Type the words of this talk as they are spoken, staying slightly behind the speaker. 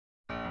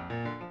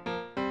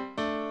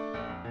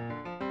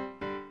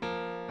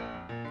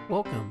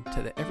Welcome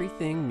to the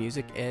Everything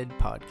Music Ed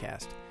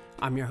podcast.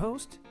 I'm your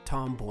host,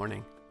 Tom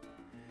Borning.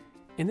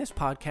 In this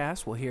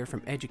podcast, we'll hear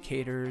from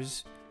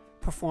educators,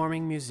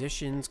 performing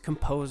musicians,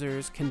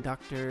 composers,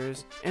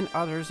 conductors, and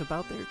others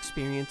about their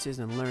experiences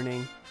in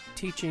learning,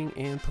 teaching,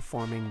 and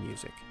performing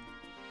music.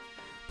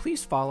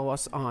 Please follow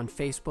us on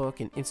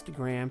Facebook and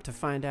Instagram to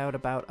find out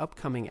about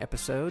upcoming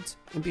episodes,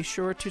 and be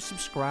sure to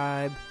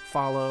subscribe,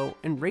 follow,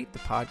 and rate the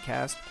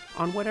podcast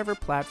on whatever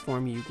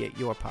platform you get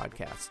your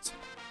podcasts.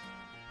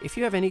 If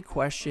you have any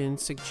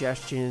questions,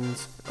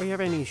 suggestions, or you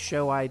have any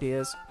show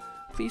ideas,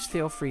 please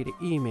feel free to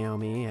email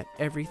me at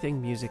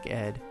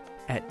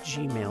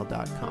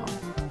everythingmusiced@gmail.com.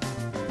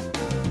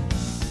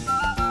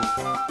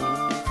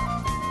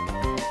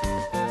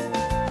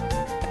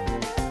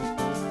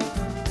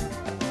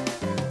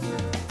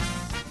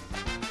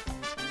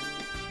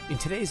 In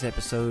today's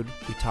episode,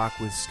 we talk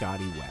with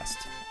Scotty West.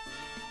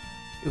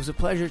 It was a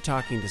pleasure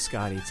talking to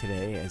Scotty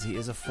today, as he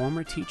is a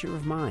former teacher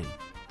of mine.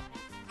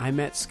 I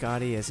met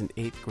Scotty as an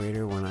 8th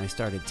grader when I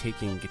started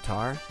taking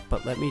guitar,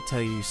 but let me tell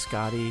you,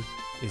 Scotty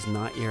is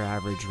not your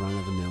average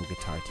run-of-the-mill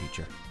guitar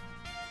teacher.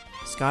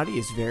 Scotty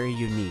is very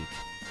unique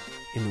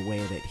in the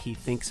way that he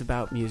thinks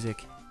about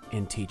music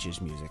and teaches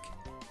music.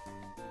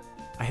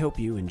 I hope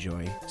you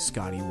enjoy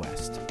Scotty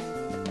West.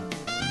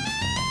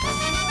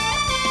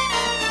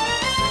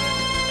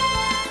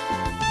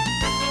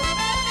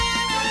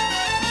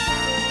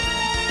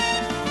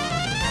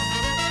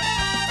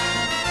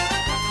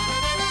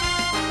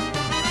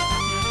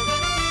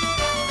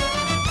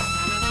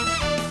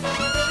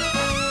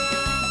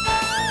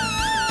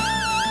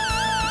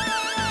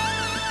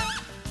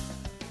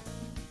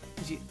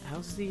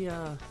 How's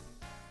the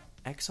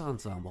X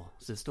Ensemble?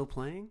 Is it still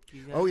playing?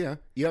 Oh, yeah.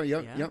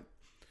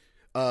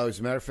 As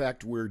a matter of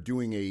fact, we're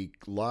doing a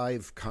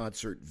live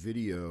concert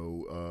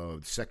video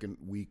second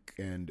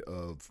weekend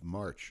of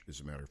March, as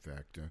a matter of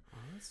fact.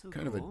 That's so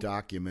kind cool. of a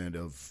document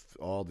of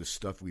all the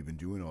stuff we've been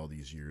doing all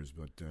these years.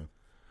 But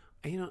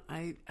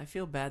I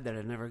feel bad that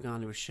I've never gone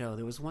to a show.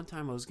 There was one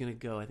time I was going to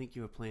go. I think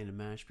you were playing in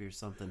Mashpee or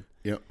something.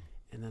 Yep.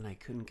 And then I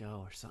couldn't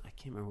go or something. I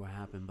can't remember what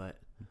happened, but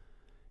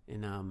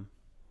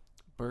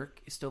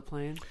Burke is still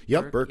playing?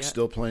 Yep, Burke's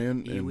still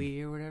playing.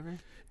 Iwi or whatever?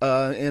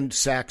 And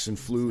sax and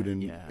flute,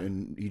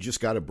 and he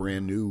just got a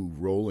brand new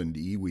Roland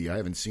Iwi. I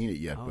haven't seen it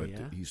yet, but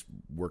he's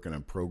working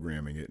on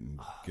programming it and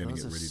getting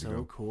it ready to go.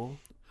 So cool.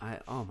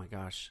 Oh my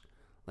gosh.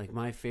 Like,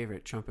 my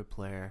favorite trumpet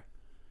player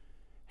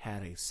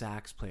had a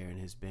sax player in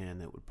his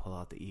band that would pull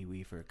out the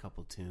Iwi for a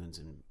couple tunes,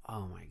 and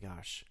oh my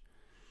gosh.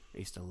 I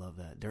used to love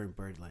that. During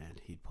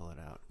Birdland, he'd pull it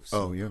out.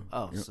 So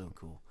so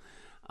cool.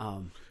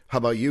 How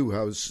about you?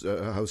 How's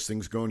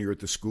things going? You're at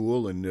the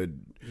school, and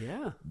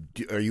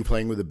are you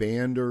playing with a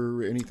band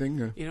or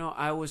anything?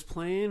 I was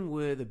playing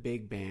with a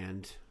big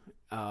band.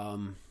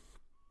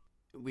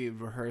 We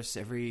rehearse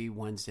every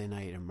Wednesday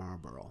night in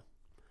Marlboro.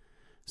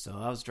 So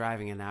I was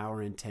driving an hour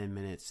and 10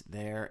 minutes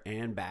there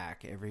and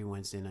back every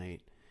Wednesday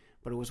night.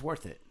 But it was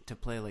worth it to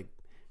play.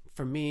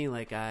 For me,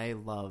 I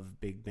love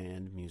big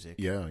band music.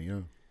 Yeah.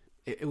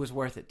 It was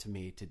worth it to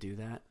me to do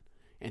that.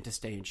 And to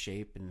stay in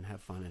shape and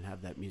have fun and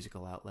have that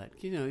musical outlet.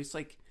 It's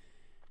like,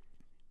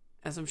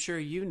 as I'm sure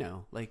you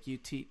know, do you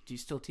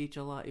still teach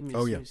a lot?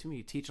 Assuming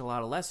you teach a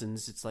lot of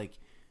lessons, it's like,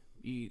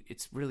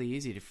 it's really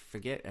easy to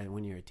forget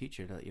when you're a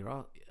teacher that you're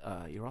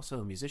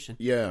also a musician.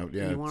 Yeah.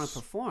 You want to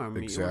perform,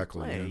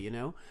 exactly. You want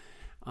to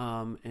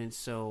play, and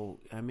so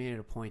I made it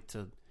a point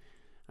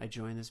I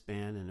joined this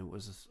band, and it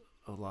was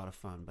a lot of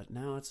fun. But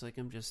now it's like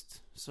I'm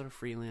just sort of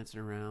freelancing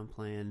around,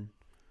 playing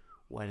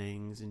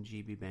weddings and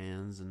GB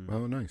bands and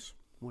nice.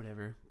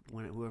 Whatever,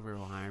 whoever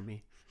will hire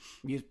me.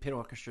 Use pit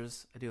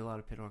orchestras. I do a lot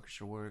of pit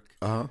orchestra work.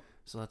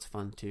 So that's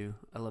fun too.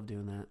 I love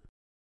doing that.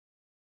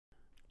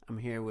 I'm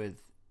here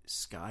with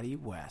Scotty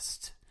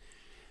West.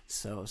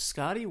 So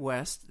Scotty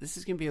West, this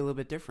is going to be a little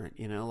bit different.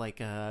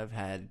 I've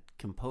had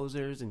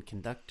composers and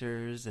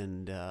conductors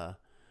and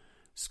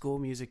school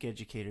music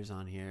educators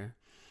on here.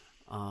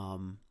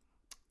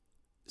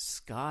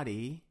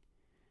 Scotty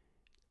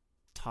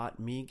taught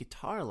me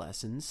guitar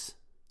lessons.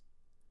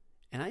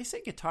 And I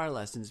say guitar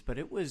lessons, but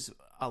it was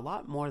a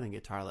lot more than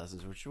guitar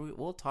lessons, which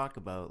we'll talk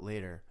about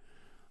later.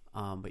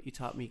 But you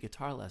taught me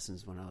guitar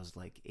lessons when I was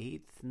like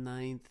 8th,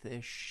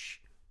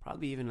 9th-ish,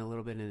 probably even a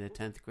little bit in the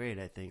 10th grade,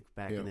 I think,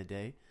 back in the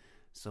day.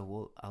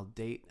 So I'll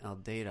date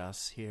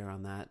us here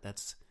on that.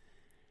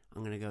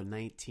 I'm going to go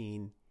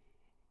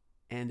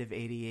end of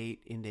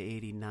 88 into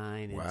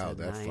 89. Wow,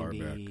 into that 90, far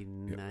back.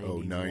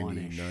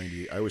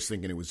 90. I was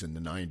thinking it was in the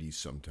 90s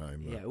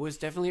sometime. Yeah, it was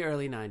definitely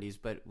early 90s,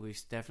 but we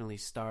definitely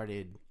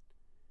started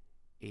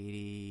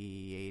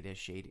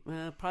 88-ish,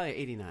 probably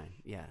 89.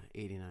 Yeah,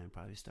 89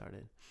 probably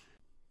started.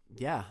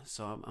 Yeah,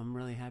 so I'm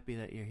really happy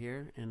that you're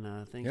here,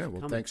 and thanks for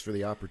coming. Thanks for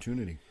the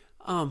opportunity.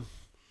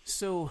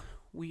 So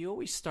we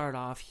always start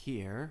off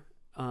here.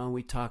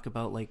 We talk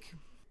about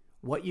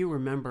what you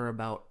remember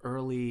about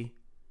early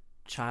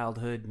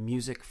childhood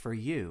music for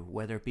you,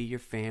 whether it be your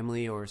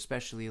family or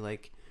especially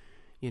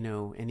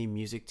any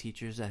music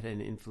teachers that had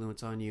an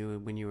influence on you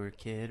when you were a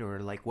kid, or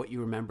what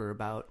you remember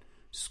about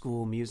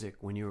school music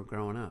when you were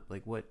growing up?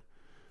 Like what?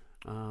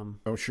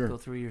 Oh, sure. Go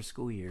through your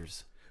school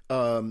years.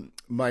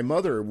 My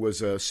mother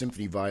was a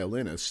symphony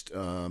violinist.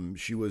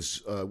 She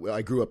was.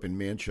 I grew up in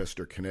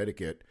Manchester,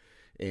 Connecticut,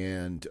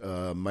 and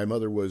my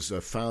mother was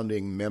a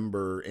founding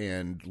member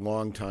and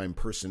longtime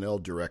personnel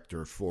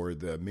director for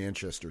the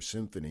Manchester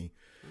Symphony,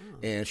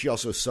 and she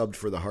also subbed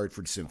for the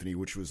Hartford Symphony,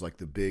 which was like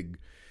the big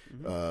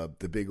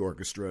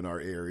orchestra in our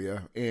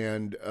area.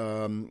 And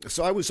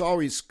so there was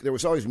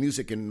always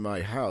music in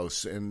my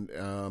house, and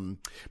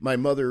my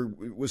mother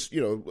was,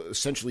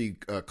 essentially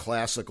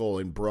classical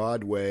and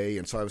Broadway,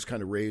 and so I was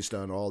kind of raised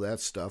on all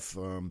that stuff.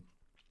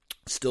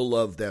 Still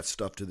love that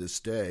stuff to this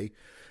day.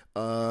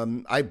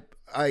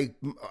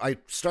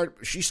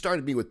 She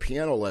started me with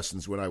piano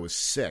lessons when I was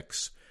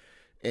 6,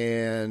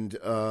 and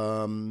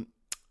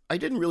I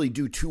didn't really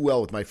do too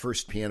well with my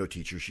first piano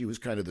teacher. She was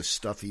kind of the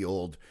stuffy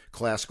old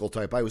classical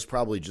type. I was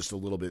probably just a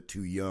little bit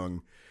too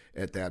young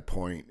at that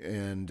point.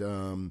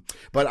 And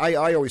but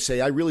I always say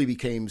I really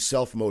became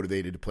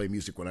self-motivated to play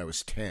music when I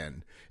was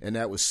 10, and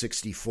that was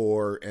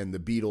 1964, and the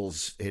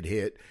Beatles had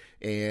hit,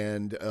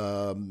 and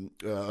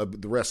the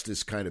rest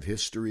is kind of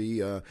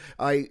history.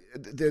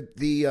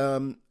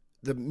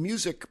 The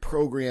music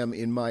program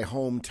in my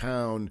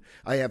hometown,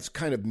 I have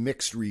kind of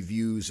mixed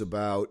reviews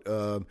about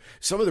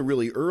some of the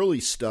really early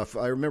stuff.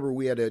 I remember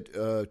we had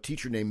a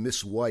teacher named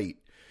Miss White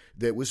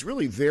that was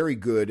really very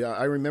good.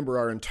 I remember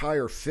our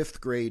entire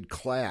 5th grade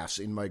class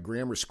in my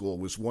grammar school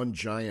was one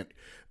giant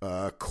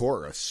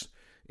chorus,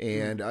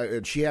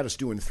 and she had us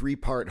doing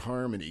 3-part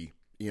harmony.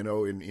 In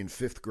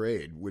 5th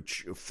grade,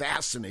 which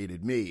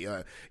fascinated me.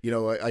 A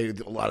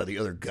lot of the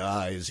other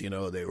guys,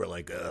 they were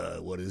like,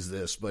 what is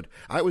this? But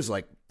I was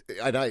like,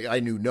 I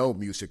knew no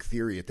music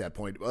theory at that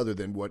point other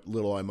than what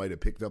little I might have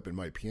picked up in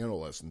my piano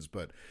lessons.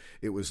 But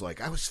it was like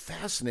I was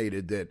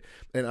fascinated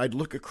and I'd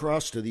look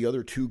across to the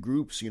other 2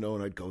 groups, and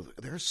I'd go,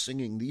 they're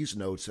singing these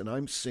notes and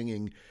I'm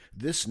singing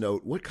this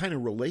note. What kind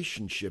of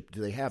relationship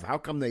do they have? How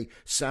come they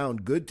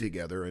sound good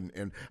together?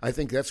 And I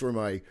think that's where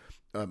my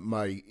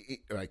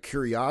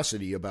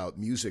curiosity about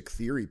music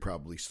theory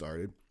probably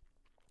started.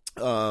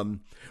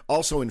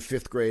 Also in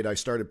 5th grade, I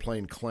started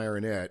playing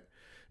clarinet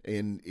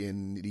and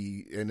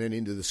then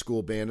into the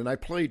school band, and I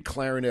played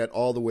clarinet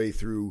all the way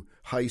through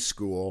high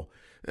school.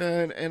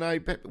 And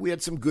we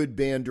had some good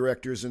band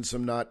directors and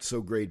some not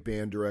so great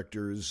band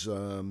directors.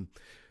 I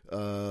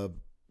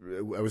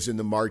was in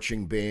the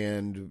marching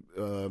band,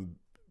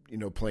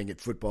 playing at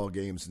football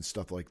games and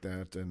stuff like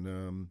that,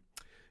 and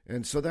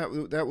so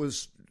that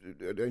was,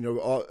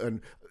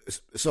 and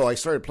so I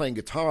started playing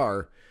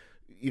guitar.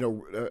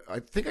 I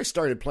think I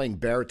started playing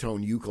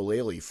baritone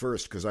ukulele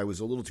first because I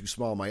was a little too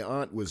small. My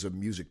aunt was a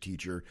music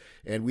teacher,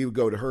 and we would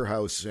go to her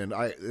house, and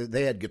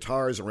they had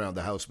guitars around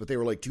the house, but they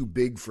were like too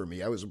big for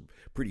me. I was a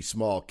pretty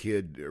small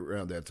kid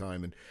around that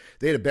time, and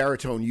they had a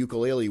baritone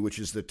ukulele, which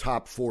is the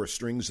top 4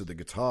 strings of the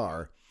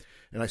guitar.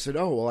 And I said,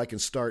 oh, well, I can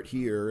start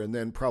here. And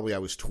then probably I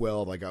was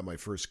 12, I got my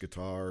first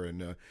guitar,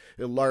 and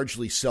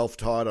largely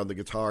self-taught on the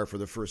guitar for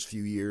the first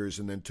few years,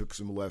 and then took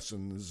some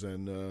lessons,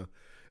 and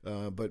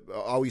but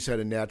always had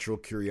a natural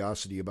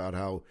curiosity about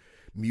how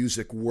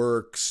music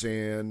works,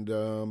 and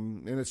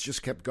it's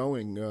just kept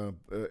going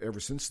ever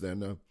since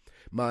then.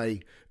 My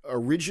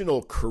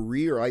original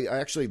career, I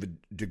actually have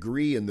a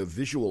degree in the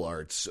visual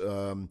arts.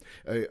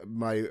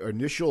 My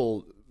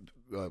initial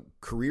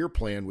career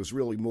plan was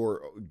really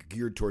more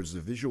geared towards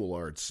the visual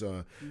arts,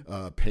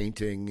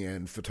 painting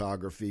and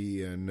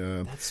photography. And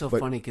that's so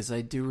funny because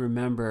I do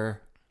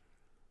remember.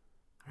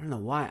 I don't know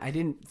why I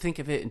didn't think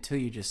of it until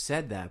you just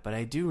said that, but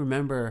I do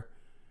remember.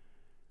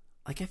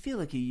 Like I feel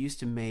like you used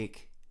to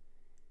make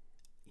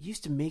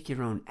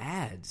your own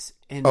ads,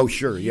 and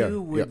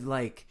you would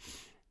like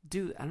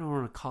do. I don't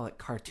want to call it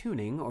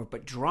cartooning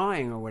but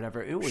drawing or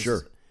whatever. It was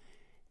sure.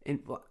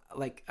 And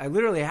like I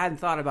literally hadn't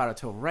thought about it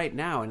till right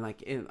now, and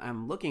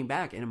I'm looking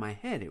back, and in my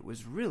head, it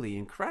was really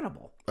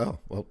incredible. Oh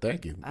well,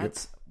 thank you.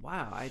 That's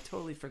wow. I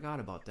totally forgot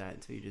about that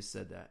until you just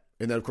said that.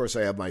 And then, of course,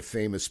 I have my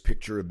famous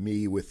picture of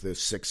me with the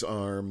 6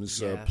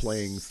 arms,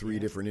 playing 3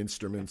 different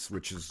instruments,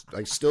 which is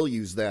I still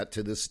use that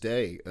to this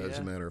day. As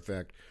a matter of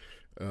fact,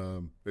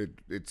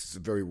 it's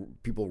very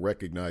people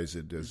recognize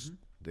it as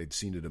they'd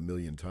seen it a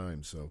million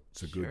times, so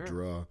it's a good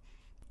draw.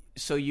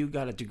 So you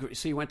got a degree.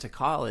 So you went to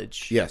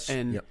college, yes,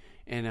 and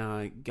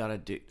got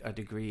a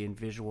degree in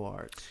visual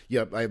arts.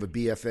 Yep, I have a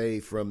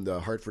BFA from the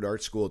Hartford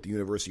Art School at the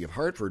University of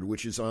Hartford,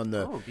 which is on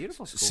the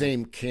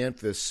same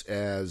campus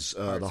as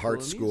the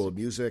Hart School of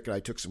Music. I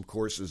took some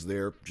courses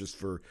there just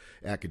for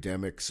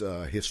academics,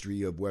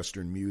 history of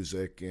Western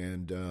music,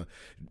 and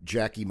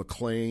Jackie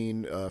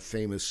McLean,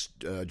 famous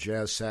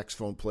jazz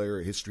saxophone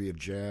player, history of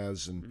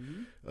jazz,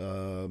 and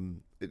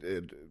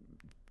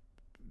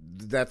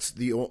that's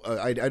the.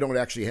 I don't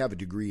actually have a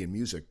degree in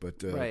music, but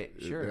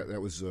that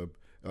was a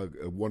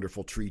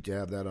wonderful treat to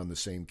have that on the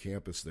same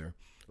campus there.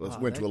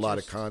 Went to a lot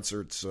of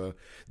concerts.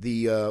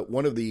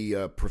 One of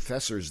the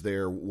professors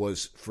there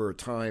was for a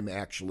time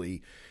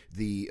actually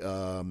the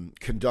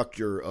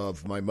conductor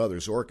of my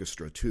mother's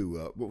orchestra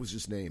too. What was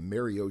his name?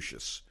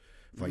 Mariocious.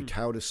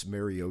 Vytautas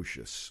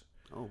Mariocious.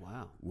 Oh,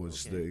 wow.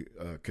 Was the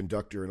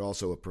conductor and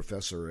also a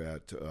professor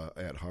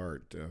at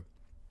Hart.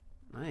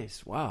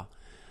 Nice. Wow.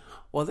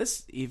 Well,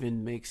 this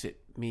even makes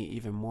me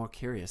even more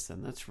curious.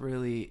 Then that's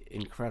really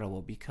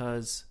incredible,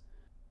 because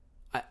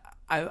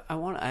I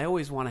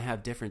always want to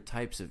have different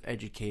types of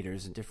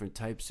educators and different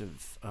types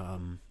of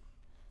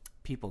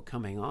people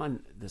coming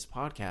on this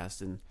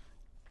podcast. And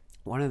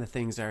one of the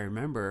things I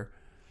remember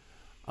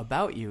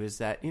about you is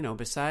that,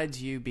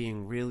 besides you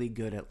being really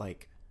good at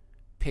like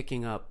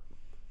picking up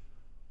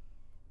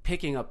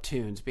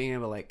tunes, being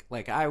able to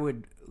like I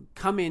would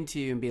come into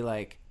you and be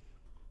like,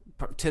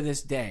 to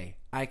this day,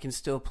 I can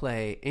still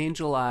play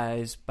Angel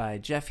Eyes by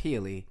Jeff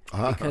Healey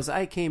because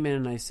I came in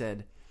and I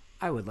said,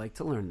 I would like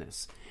to learn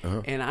this.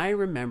 And I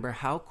remember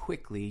how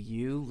quickly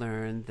you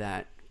learned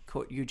that.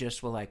 You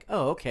just were like,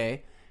 oh,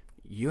 okay.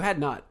 You had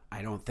not,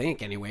 I don't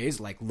think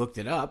anyways, like looked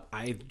it up.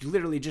 I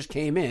literally just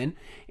came in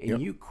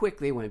and you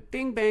quickly went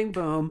bing, bang,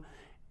 boom.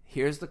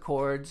 Here's the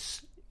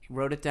chords. You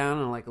wrote it down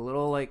on like a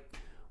little like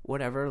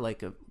whatever,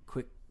 like a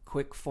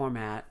quick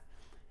format.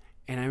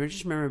 And I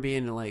just remember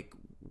being like,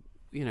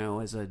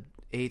 as a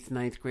 8th,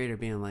 9th grader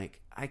being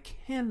like, I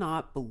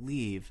cannot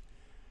believe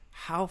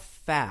how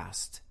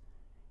fast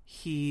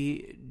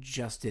he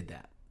just did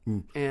that.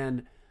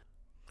 And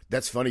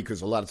that's funny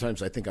because a lot of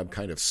times I think I'm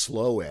kind of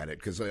slow at it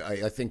because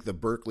I think the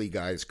Berkeley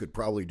guys could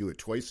probably do it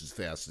twice as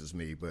fast as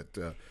me. But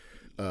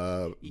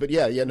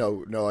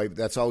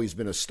that's always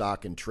been a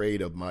stock and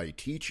trade of my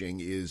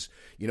teaching is,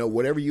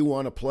 whatever you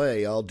want to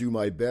play, I'll do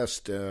my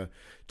best to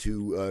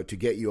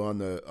get you on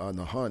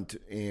the hunt.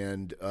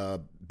 And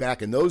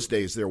back in those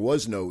days, there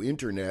was no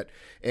internet.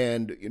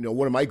 And,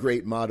 one of my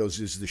great mottos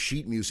is the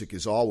sheet music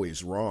is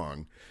always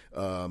wrong.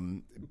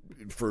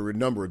 For a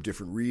number of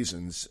different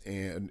reasons,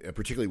 and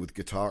particularly with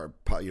guitar,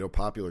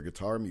 popular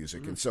guitar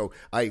music. And so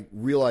I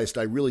realized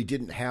I really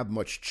didn't have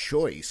much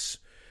choice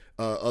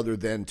other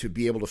than to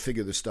be able to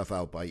figure this stuff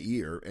out by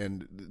ear.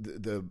 And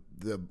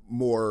the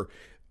more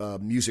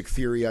music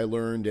theory I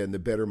learned, and the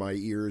better my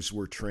ears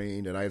were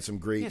trained, and I had some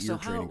great ear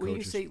training coaches. When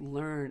you say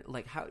learn,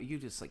 like how you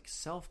just like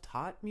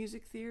self-taught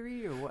music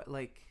theory, or what?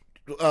 Like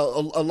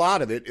a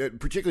lot of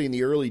it, particularly in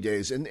the early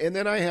days. And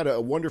then I had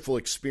a wonderful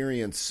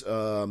experience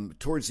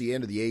towards the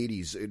end of the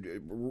 80s,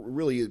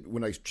 really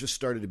when I just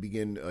started to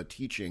begin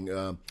teaching.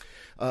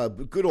 A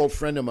good old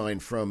friend of mine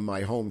from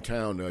my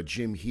hometown,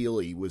 Jim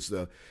Healy, was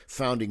the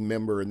founding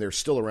member, and they're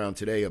still around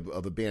today,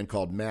 of a band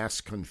called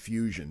Mass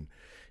Confusion.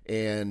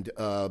 And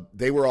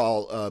they were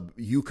all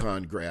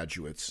UConn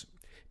graduates.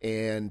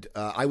 And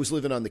I was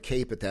living on the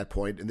Cape at that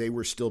point, and they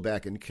were still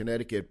back in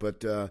Connecticut,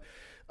 but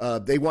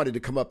they wanted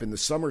to come up in the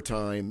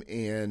summertime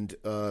and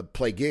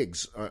play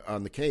gigs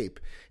on the Cape.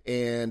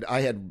 And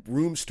I had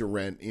rooms to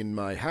rent in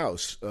my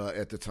house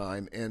at the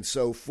time. And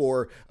so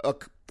for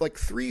like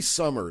 3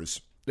 summers,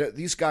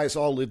 these guys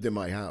all lived in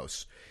my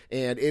house.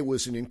 And it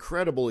was an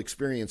incredible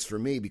experience for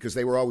me because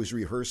they were always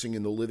rehearsing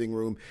in the living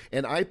room.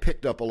 And I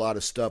picked up a lot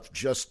of stuff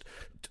just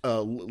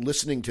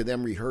listening to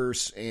them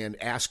rehearse and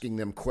asking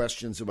them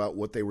questions about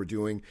what they were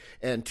doing.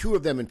 And 2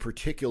 of them in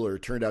particular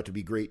turned out to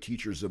be great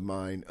teachers of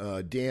mine.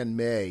 Dan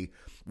May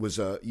was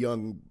a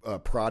young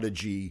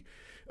prodigy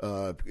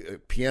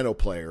piano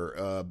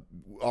player,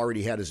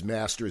 already had his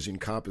master's in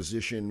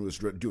composition, was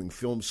doing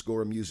film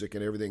score music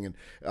and everything.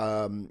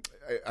 And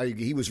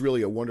he was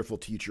really a wonderful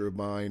teacher of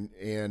mine.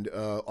 And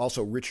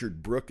also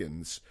Richard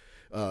Brookins,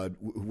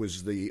 who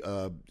was the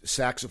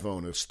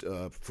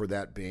saxophonist for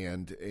that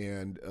band,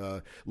 and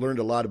learned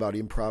a lot about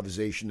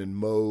improvisation and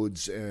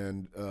modes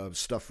and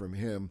stuff from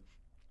him.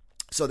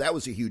 So that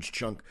was a huge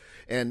chunk.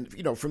 And,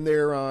 from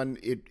there on,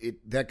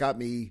 that got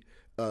me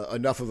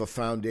enough of a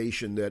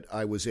foundation that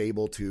I was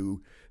able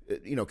to,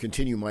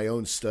 continue my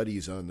own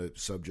studies on the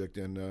subject.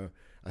 And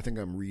I think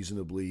I'm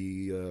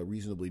reasonably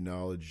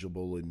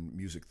knowledgeable in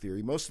music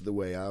theory most of the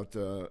way out.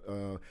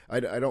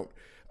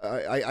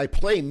 I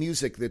play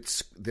music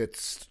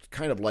that's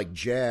kind of like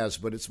jazz,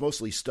 but it's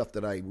mostly stuff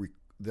that I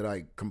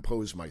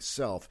compose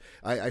myself.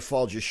 I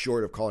fall just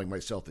short of calling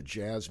myself a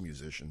jazz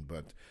musician,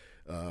 but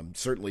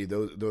certainly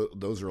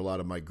those are a lot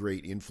of my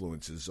great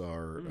influences.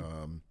 Are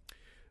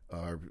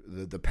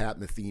the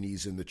Pat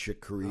Metheny's and the Chick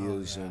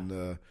Coreas.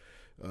 And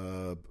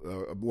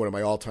one of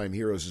my all-time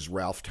heroes is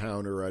Ralph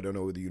Towner. I don't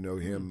know whether you know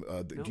him.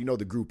 Do you know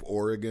the group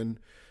Oregon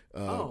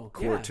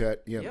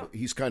Quartet? Yeah,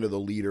 he's kind of the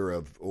leader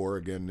of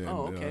Oregon,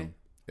 and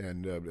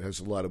and has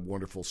a lot of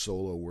wonderful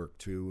solo work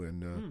too.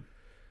 And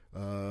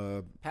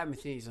Pat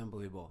Metheny's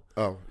unbelievable.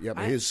 Oh yeah,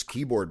 his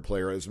keyboard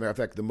player. As a matter of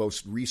fact,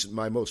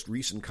 my most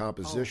recent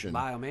composition,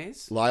 Lyle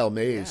Mays.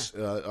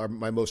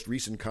 My most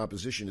recent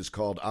composition is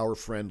called "Our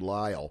Friend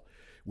Lyle,"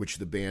 which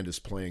the band is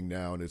playing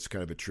now, and it's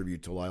kind of a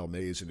tribute to Lyle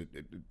Mays. And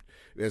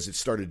as it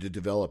started to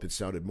develop, it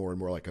sounded more and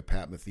more like a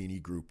Pat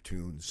Metheny group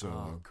tune.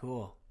 So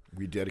cool.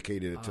 We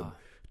dedicated it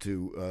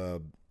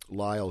to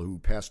Lyle, who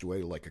passed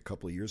away like a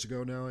couple of years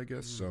ago now, I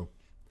guess. So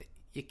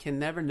you can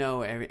never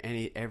know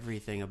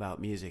everything about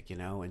music,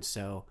 and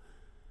so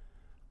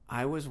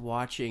I was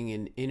watching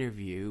an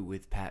interview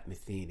with Pat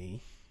Metheny,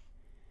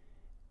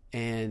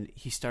 and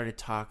he started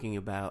talking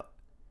about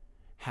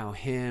how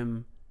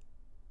him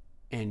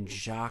and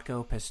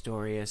Jaco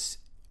Pastorius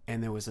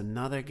and there was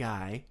another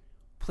guy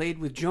played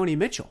with Joni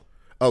Mitchell.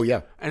 Oh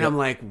yeah, and I'm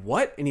like,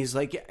 what? And he's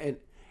like, yeah,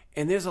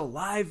 and there's a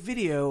live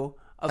video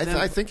of them.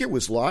 I think it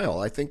was Lyle.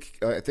 I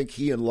think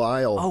he and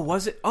Lyle. Oh,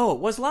 was it? Oh, it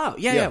was Lyle.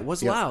 Yeah, it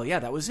was Lyle. Yeah,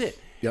 that was it.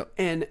 Yep.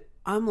 And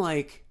I'm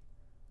like,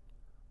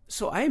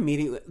 so I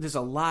immediately, there's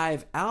a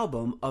live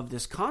album of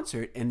this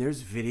concert, and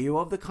there's video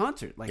of the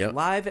concert, like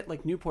live at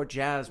like Newport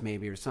Jazz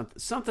maybe or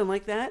something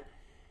like that.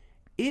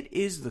 It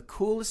is the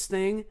coolest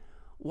thing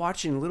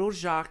watching little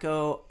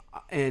Jaco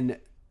and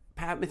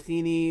Pat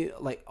Metheny,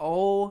 like,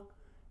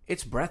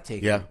 it's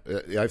breathtaking. Yeah,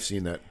 I've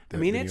seen that I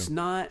mean, video. it's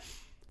not,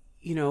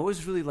 it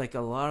was really like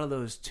a lot of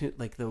those,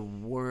 like the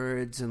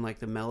words and like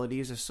the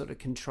melodies are sort of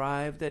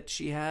contrived that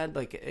she had.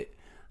 Like,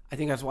 I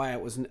think that's why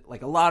it wasn't,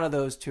 like a lot of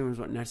those tunes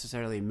weren't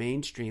necessarily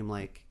mainstream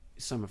like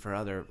some of her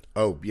other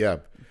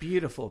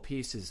beautiful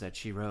pieces that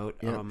she wrote.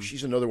 Yeah,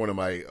 she's another one of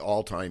my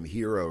all-time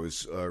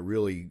heroes,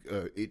 really,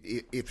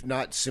 if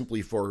not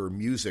simply for her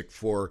music,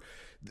 for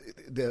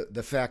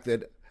the fact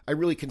that I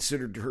really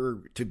considered her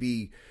to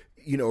be,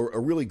 a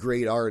really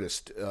great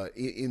artist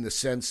in the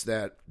sense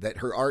that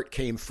her art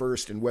came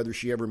first, and whether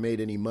she ever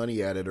made any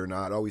money at it or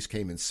not always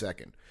came in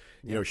second.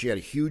 She had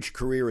a huge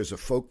career as a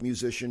folk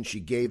musician. She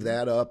gave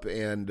that up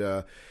and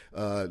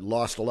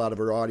lost a lot of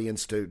her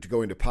audience to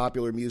go into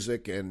popular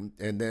music. And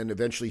then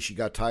eventually she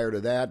got tired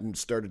of that and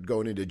started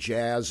going into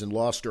jazz and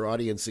lost her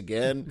audience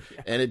again.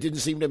 And it didn't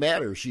seem to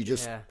matter. She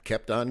just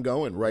kept on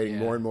going, writing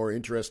more and more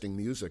interesting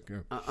music.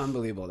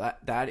 Unbelievable.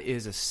 That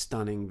is a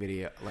stunning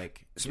video.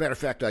 Like, as a matter of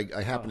fact,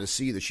 I happen to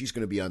see that she's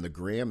going to be on the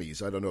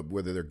Grammys. I don't know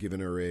whether they're giving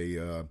her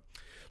a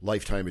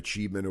Lifetime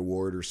Achievement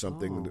Award or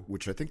something,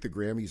 which I think the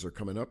Grammys are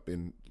coming up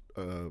in.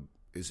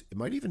 It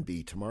might even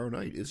be tomorrow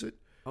night, is it?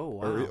 Oh,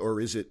 wow.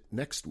 Or is it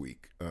next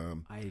week?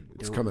 I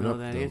it's don't coming know up,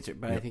 that though. answer,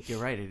 but I think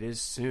you're right. It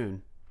is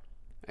soon.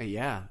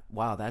 Yeah.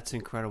 Wow, that's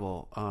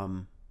incredible.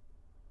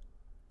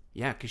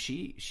 Yeah, because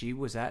she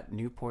was at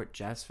Newport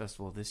Jazz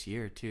Festival this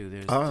year, too.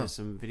 There's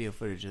some video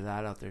footage of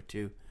that out there,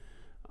 too.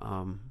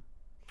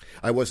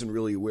 I wasn't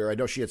really aware. I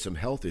know she had some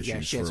health issues. Yeah,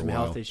 she had for some a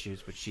while. health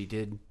issues, but she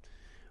did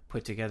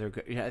put together.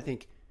 Yeah, I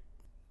think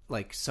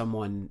like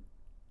someone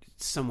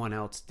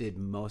else did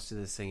most of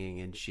the singing,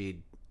 and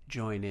she'd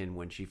join in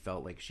when she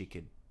felt like she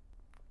could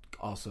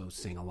also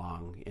sing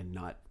along and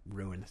not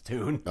ruin the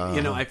tune.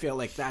 I feel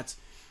like that's,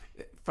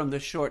 from the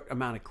short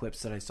amount of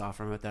clips that I saw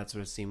from it, that's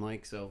what it seemed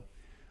like. So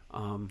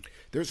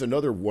there's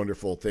another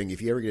wonderful thing.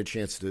 If you ever get a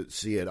chance to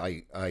see it,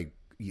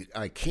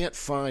 I can't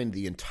find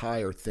the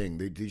entire thing.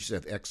 They just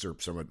have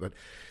excerpts from it. But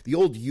the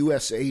old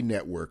USA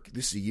Network,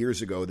 this is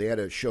years ago, they had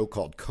a show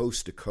called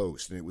Coast to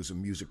Coast, and it was a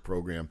music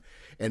program.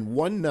 And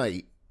one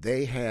night,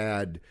 they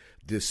had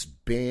this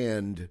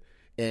band,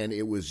 and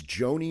it was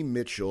Joni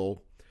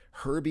Mitchell,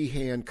 Herbie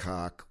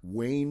Hancock,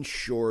 Wayne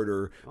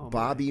Shorter,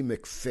 Bobby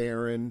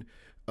McFerrin.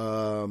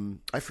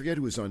 I forget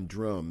who was on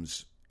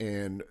drums,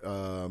 and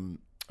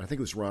I think it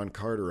was Ron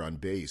Carter on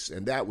bass.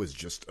 And that was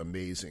just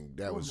amazing.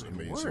 That was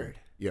amazing. Word.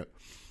 Yeah,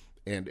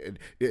 and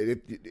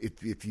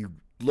if you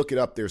look it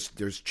up,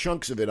 there's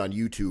chunks of it on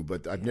YouTube,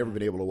 but I've never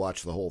been able to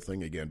watch the whole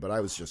thing again. But I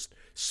was just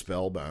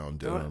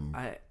spellbound.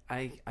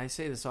 I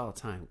say this all the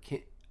time.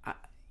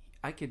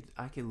 I could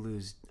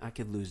lose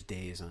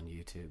days on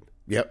YouTube.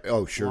 Yep.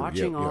 Oh, sure.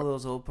 Watching all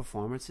those old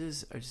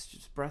performances are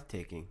just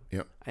breathtaking.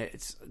 Yep.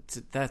 It's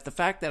that the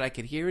fact that I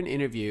could hear an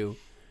interview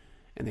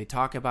and they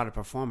talk about a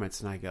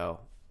performance and I go,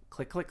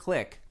 click, click,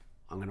 click.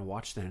 I'm going to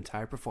watch that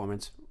entire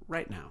performance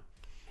right now.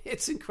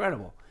 It's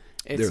incredible.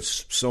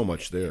 There's so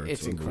much there.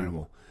 It's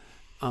incredible.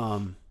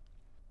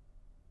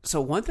 So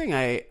one thing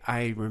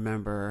I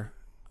remember,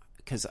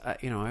 because I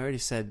already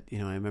said,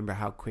 I remember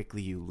how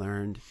quickly you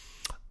learned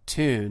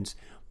tunes.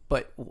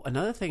 But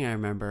another thing I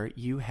remember,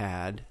 you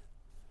had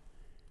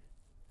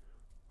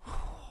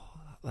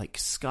like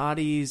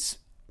Scotty's,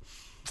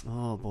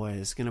 oh boy,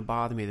 it's going to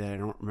bother me that I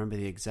don't remember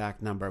the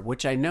exact number,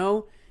 which I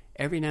know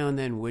every now and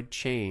then would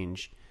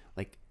change,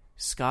 like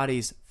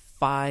Scotty's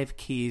 5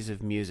 keys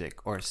of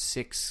music or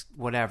 6,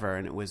 whatever.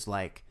 And it was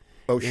like,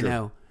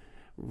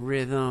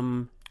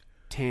 rhythm,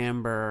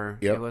 timbre.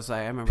 Yep. It was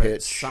like, I remember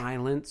pitch.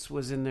 Silence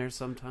was in there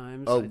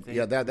sometimes. Oh, I think.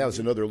 yeah, that was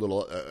another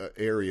little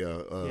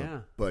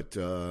area. But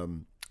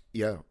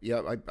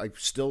I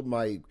still,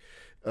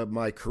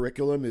 my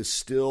curriculum is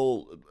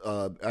still,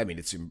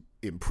 it's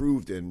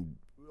improved and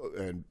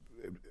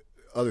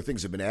other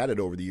things have been added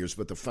over the years,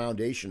 but the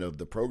foundation of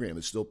the program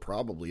is still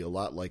probably a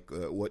lot like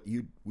what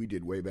we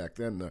did way back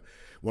then.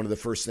 One of the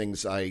first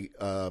things I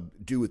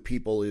do with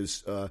people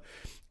is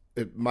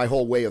my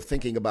whole way of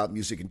thinking about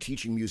music and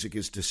teaching music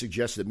is to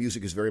suggest that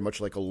music is very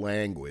much like a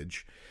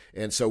language,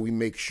 and so we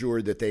make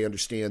sure that they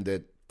understand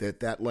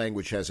that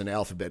language has an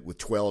alphabet with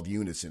 12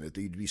 units in it.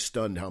 You'd be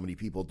stunned how many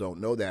people don't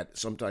know that.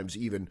 Sometimes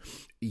even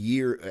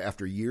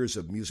after years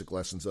of music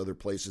lessons other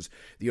places,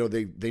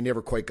 they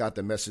never quite got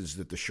the message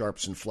that the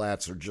sharps and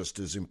flats are just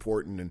as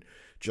important and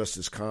just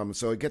as common.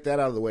 So I get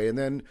that out of the way. And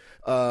then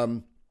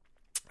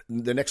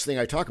the next thing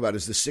I talk about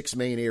is the 6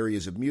 main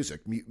areas of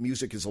music.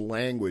 Music is a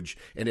language,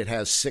 and it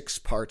has 6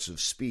 parts of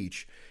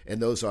speech,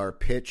 and those are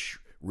pitch,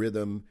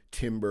 rhythm,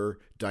 timbre,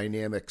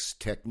 dynamics,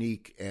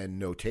 technique, and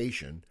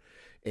notation.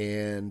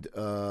 And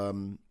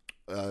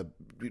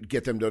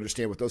get them to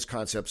understand what those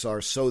concepts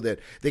are so that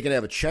they can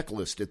have a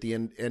checklist at the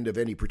end of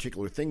any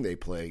particular thing they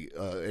play,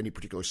 any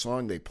particular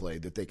song they play,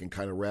 that they can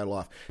kind of rattle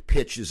off.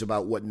 Pitch is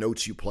about what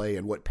notes you play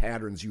and what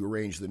patterns you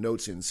arrange the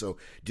notes in. So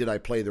did I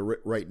play the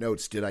right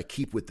notes? Did I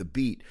keep with the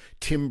beat?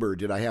 Timbre,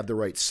 did I have the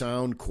right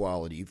sound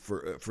quality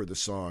for the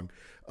song?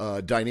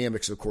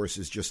 Dynamics, of course,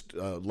 is just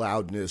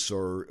loudness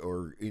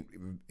or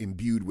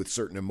imbued with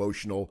certain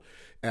emotional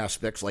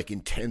aspects like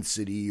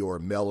intensity or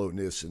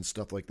mellowness and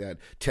stuff like that.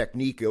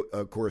 Technique,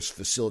 of course,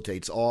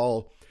 facilitates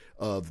all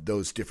of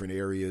those different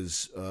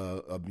areas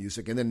of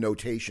music. And then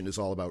notation is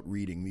all about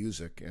reading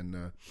music.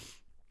 And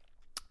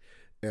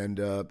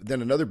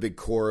then another big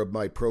core of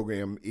my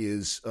program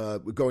is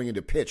going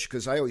into pitch,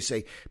 because I always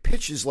say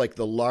pitch is like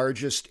the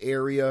largest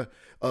area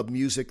of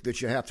music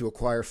that you have to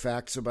acquire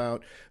facts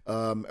about.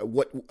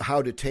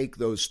 How to take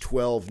those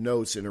 12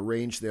 notes and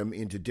arrange them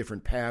into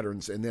different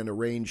patterns, and then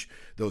arrange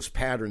those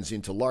patterns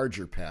into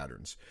larger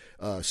patterns.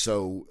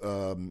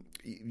 So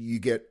you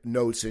get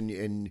notes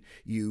and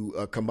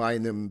you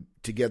combine them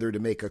together to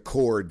make a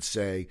chord,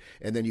 say,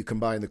 and then you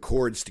combine the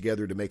chords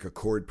together to make a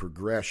chord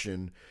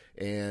progression.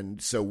 And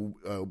so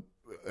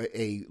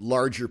a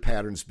larger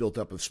patterns built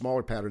up of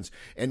smaller patterns.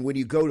 And when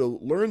you go to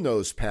learn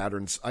those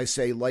patterns, I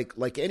say,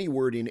 like any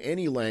word in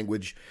any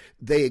language,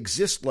 they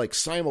exist like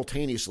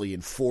simultaneously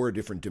in 4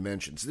 different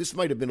dimensions. This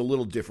might have been a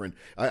little different.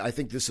 I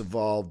think this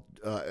evolved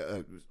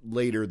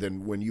later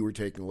than when you were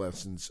taking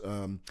lessons.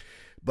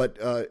 But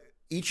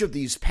each of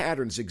these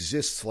patterns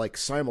exists like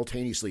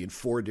simultaneously in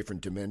 4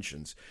 different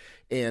dimensions.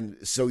 And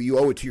so you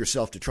owe it to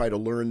yourself to try to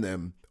learn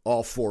them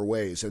all 4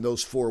 ways. And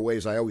those 4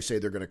 ways, I always say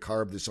they're going to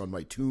carve this on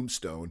my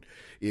tombstone,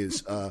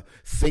 is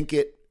think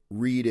it,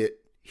 read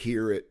it,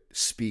 hear it,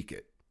 speak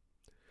it.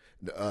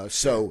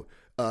 So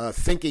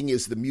thinking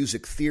is the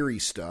music theory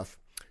stuff.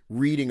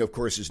 Reading, of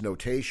course, is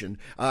notation.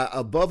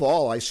 Above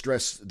all, I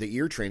stress the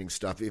ear training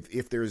stuff.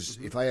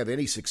 If I have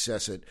any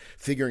success at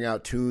figuring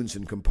out tunes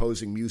and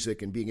composing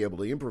music and being able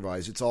to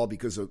improvise, it's all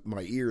because of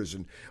my ears.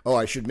 And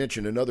I should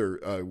mention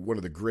another one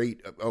of the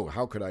great.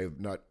 How could I have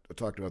not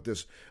talked about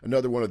this?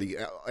 Another one of the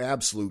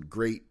absolute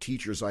great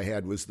teachers I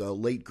had was the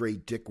late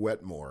great Dick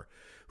Wetmore,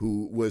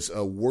 who was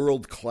a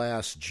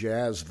world-class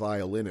jazz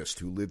violinist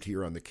who lived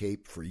here on the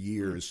Cape for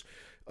years.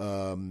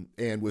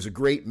 And was a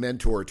great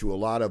mentor to a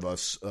lot of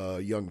us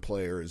young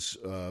players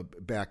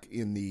back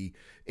in the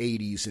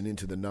 80s and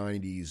into the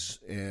 90s,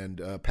 and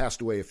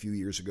passed away a few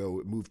years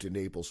ago, moved to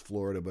Naples,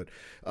 Florida. But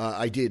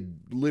I did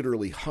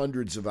literally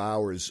hundreds of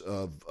hours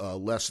of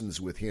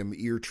lessons with him,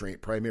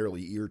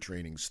 primarily ear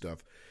training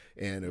stuff.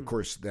 And, of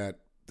course, that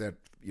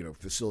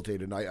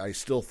facilitated. And I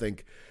still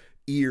think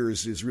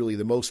ears is really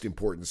the most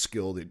important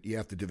skill that you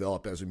have to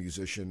develop as a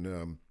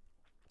musician.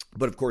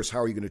 But, of course, how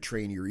are you going to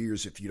train your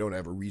ears if you don't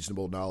have a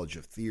reasonable knowledge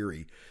of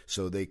theory?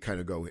 So they kind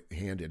of go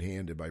hand in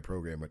hand in my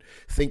program. But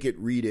think it,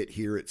 read it,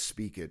 hear it,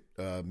 speak it.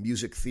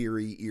 Music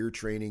theory, ear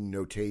training,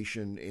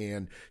 notation,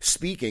 and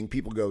speaking.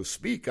 People go,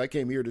 speak? I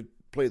came here to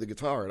play the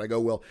guitar. And I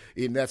go, well,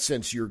 in that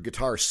sense, your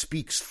guitar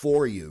speaks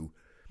for you.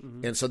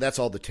 Mm-hmm. And so that's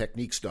all the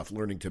technique stuff,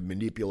 learning to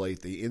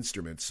manipulate the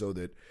instrument so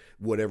that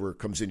whatever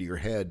comes into your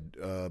head,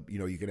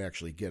 you can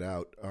actually get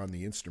out on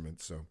the instrument.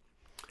 So.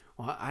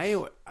 Well,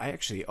 I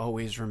actually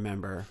always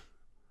remember.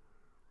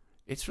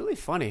 It's really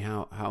funny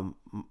how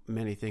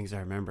many things I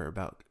remember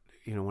about,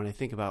 when I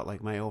think about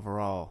like my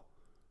overall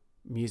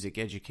music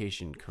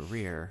education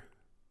career.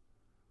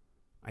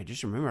 I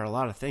just remember a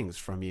lot of things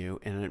from you.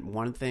 And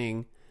one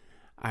thing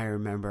I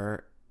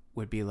remember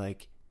would be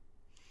like,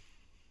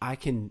 I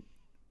can,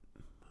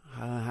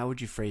 how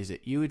would you phrase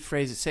it? You would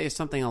say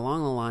something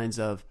along the lines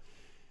of,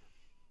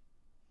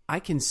 I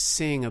can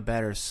sing a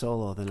better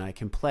solo than I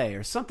can play,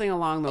 or something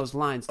along those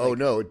lines. Oh,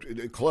 no,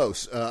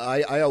 close.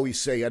 I always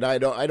say, and I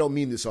don't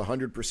mean this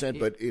 100%,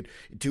 but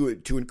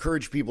to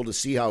encourage people to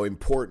see how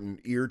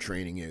important ear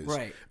training is.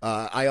 Right.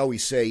 I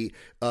always say,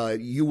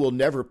 you will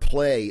never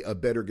play a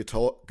better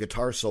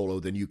guitar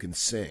solo than you can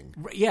sing.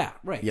 Yeah,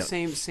 right. Yeah.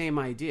 Same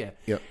idea.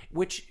 Yeah.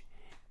 Which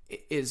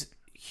is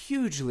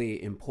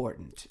hugely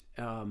important.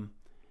 And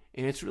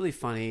it's really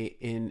funny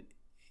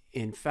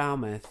in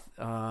Falmouth.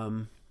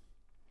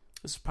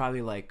 This is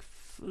probably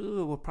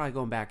we're probably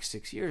going back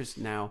 6 years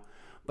now,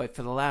 but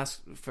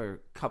for a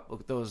couple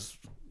of those,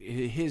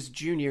 his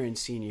junior and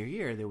senior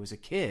year, there was a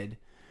kid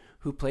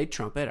who played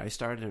trumpet. I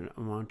started him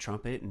on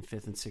trumpet in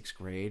 5th and 6th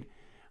grade,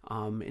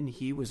 and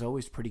he was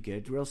always pretty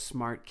good, real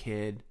smart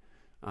kid,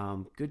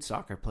 good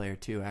soccer player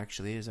too,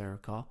 actually, as I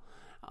recall,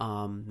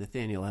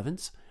 Nathaniel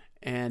Evans,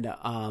 and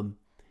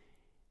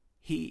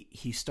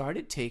he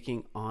started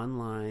taking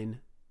online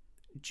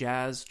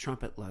jazz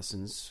trumpet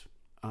lessons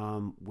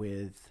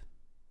with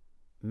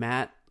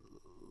Matt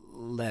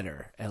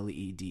Leder,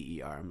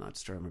 Leder. I'm not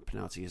sure I'm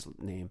pronouncing his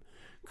name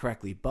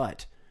correctly,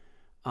 but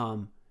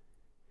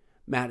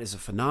Matt is a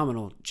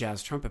phenomenal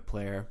jazz trumpet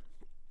player,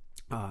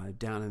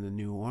 down in the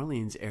New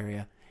Orleans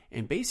area,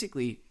 and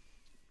basically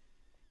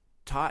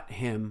taught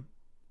him,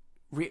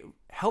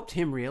 helped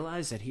him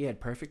realize that he had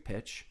perfect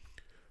pitch,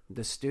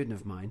 this student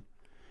of mine,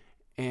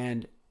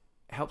 and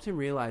helped him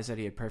realize that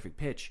he had perfect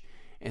pitch.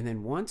 And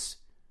then once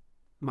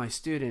my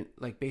student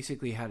like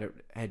basically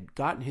had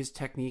gotten his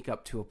technique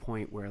up to a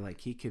point where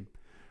like he could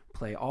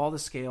play all the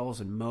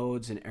scales and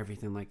modes and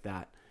everything like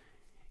that,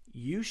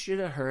 you should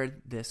have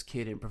heard this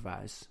kid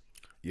improvise.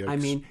 Yikes. I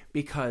mean,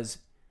 because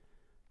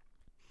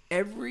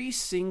every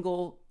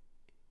single,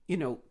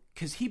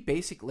 because he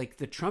basically, like,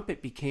 the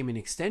trumpet became an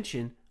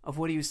extension of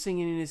what he was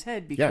singing in his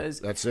head, because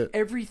that's it.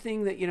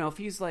 Everything that, if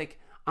he's like,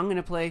 I'm going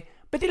to play,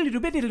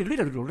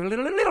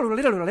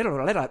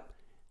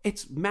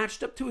 it's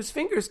matched up to his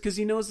fingers because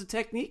he knows the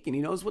technique and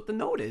he knows what the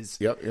note is.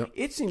 Yep.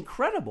 It's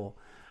incredible.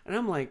 And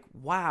I'm like,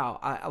 wow,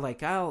 I'll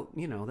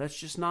that's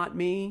just not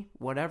me,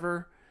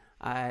 whatever.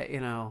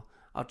 I'll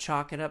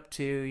chalk it up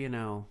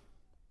to,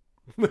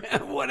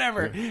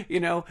 whatever,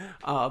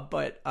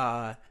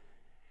 but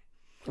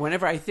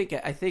whenever I think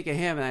of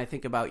him and I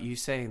think about you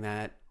saying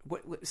that,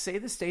 say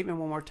the statement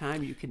one more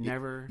time.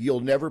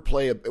 You'll never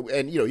play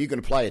and you can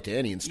apply it to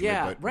any instrument.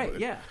 Yeah, but, right.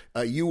 Yeah.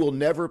 You will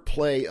never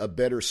play a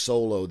better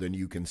solo than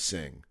you can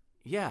sing.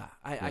 Yeah,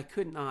 I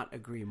could not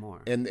agree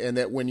more. And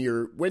that when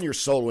you're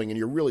soloing and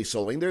you're really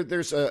soloing,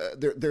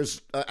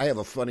 there's I have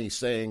a funny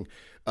saying.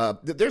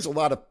 There's a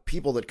lot of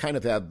people that kind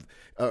of have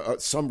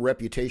some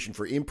reputation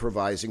for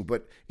improvising,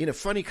 but in a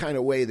funny kind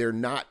of way, they're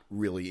not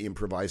really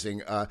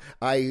improvising.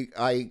 I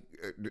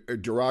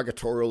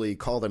derogatorily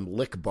call them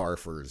lick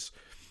barfers.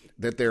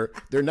 That they're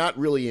not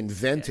really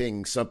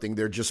inventing something;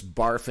 they're just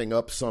barfing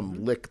up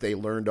some lick they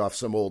learned off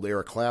some old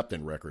Eric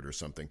Clapton record or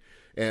something.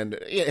 And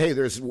hey,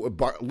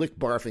 lick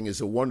barfing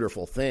is a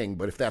wonderful thing,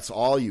 but if that's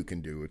all you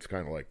can do, it's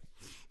kind of like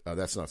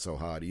that's not so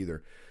hot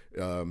either.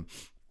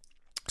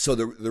 So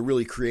the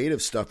really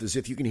creative stuff is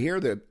if you can hear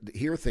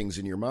things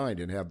in your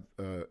mind and have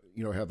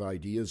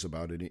ideas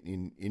about it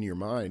in your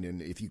mind,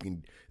 and if you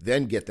can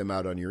then get them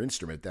out on your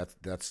instrument,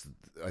 that's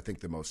I think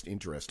the most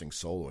interesting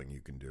soloing you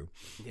can do.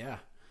 Yeah.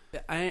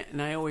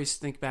 I always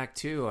think back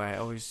too. I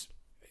always,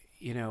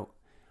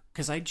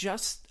 because I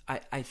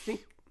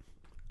think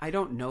I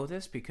don't know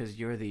this because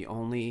you're the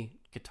only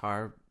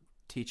guitar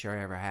teacher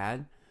I ever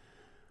had,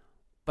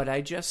 but I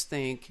just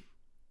think,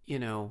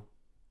 there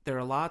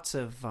are lots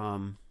of,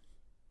 I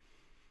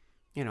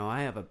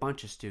have a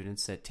bunch of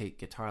students that take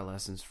guitar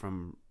lessons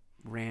from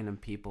random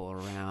people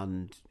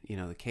around,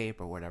 the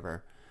Cape or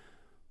whatever,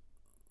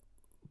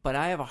 but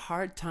I have a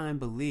hard time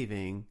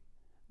believing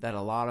that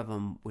a lot of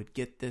them would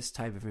get this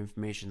type of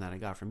information that I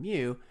got from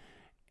you,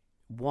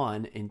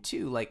 one, and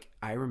two, like,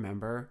 I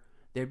remember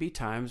there'd be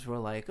times where,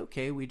 like,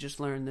 okay, we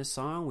just learned this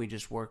song, we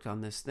just worked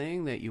on this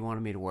thing that you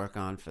wanted me to work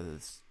on for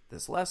this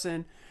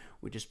lesson,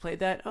 we just played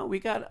that, we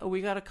got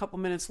a couple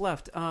minutes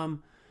left,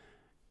 and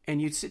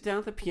you'd sit down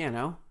at the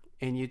piano,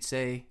 and you'd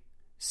say,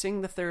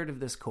 sing the third of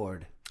this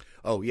chord.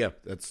 Oh, yeah,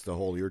 that's the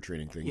whole ear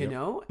training thing.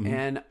 Mm-hmm.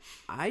 And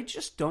I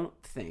just don't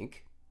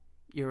think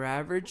your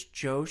average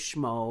Joe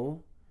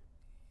Schmo,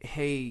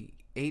 hey,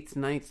 8th,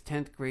 9th,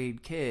 10th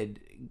grade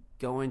kid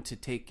going to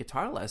take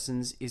guitar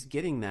lessons is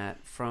getting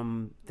that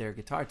from their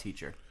guitar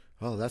teacher.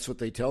 Oh, that's what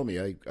they tell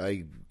me.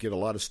 I get a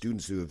lot of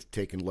students who have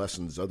taken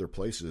lessons other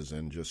places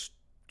and just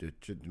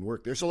it didn't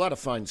work. There's a lot of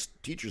fine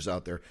teachers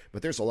out there,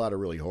 but there's a lot of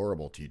really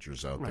horrible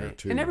teachers out there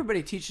too. And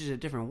everybody teaches a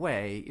different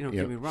way. Don't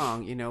get me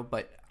wrong,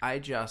 but I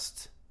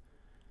don't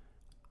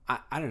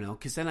know,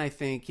 because then I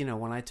think,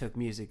 when I took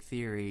music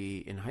theory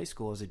in high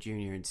school as a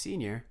junior and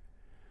senior,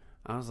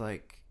 I was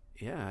like,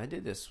 yeah, I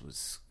did this.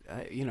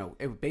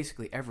 It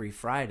basically every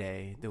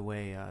Friday, the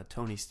way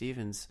Tony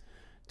Stevens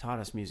taught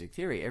us music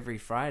theory, every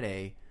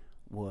Friday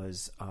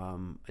was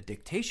a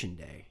dictation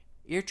day,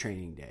 ear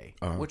training day,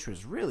 which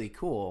was really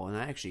cool. And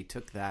I actually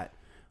took that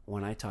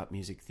when I taught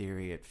music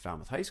theory at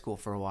Falmouth High School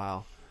for a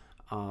while.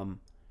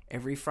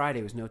 Every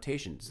Friday was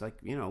notations. Like,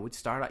 we'd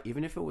start out,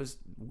 even if it was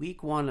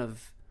week one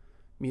of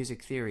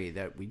music theory,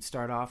 that we'd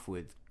start off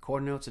with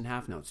quarter notes and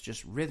half notes,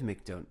 just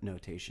rhythmic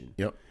notation.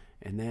 Yep.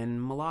 And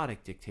then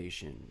melodic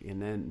dictation,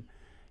 and then,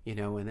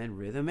 and then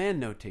rhythm and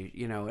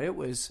notation. It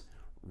was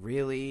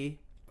really,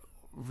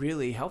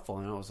 really helpful.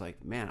 And I was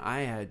like, man,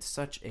 I had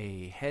such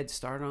a head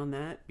start on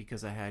that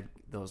because I had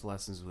those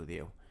lessons with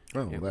you.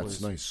 Oh,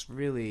 that's nice.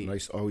 Really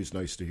nice. Always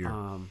nice to hear.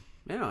 And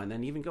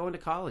then even going to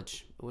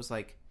college, it was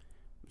like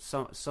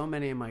so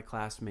many of my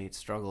classmates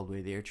struggled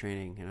with ear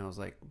training, and I was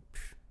like,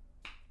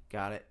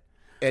 got it.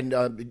 And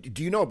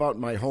do you know about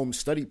my home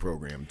study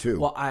program too?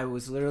 Well, I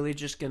was literally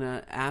just going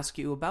to ask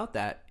you about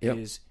that. Yep.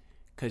 Is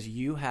because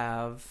you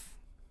have,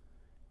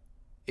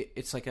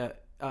 it's like an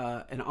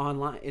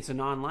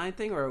online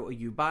thing, or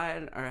you buy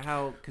it, or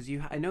how? Because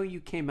I know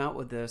you came out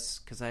with this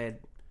because I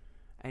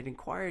had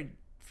inquired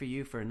for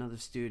you for another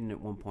student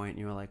at one point, and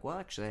you were like, well,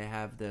 actually, I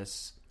have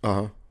this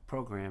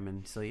program,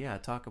 and so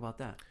talk about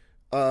that.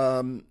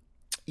 In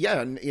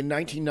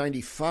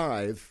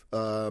 1995.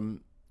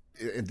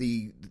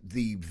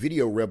 The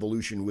video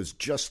revolution was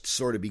just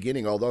sort of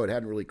beginning, although it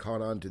hadn't really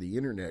caught on to the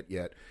internet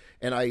yet.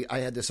 And I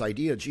had this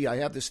idea, gee, I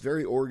have this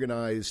very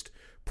organized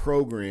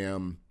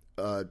program,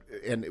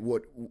 and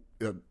what,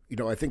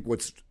 I think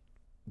what's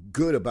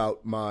good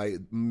about my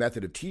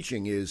method of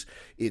teaching is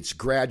it's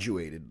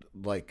graduated,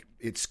 like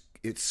it's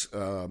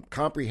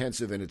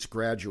comprehensive and it's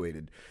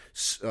graduated.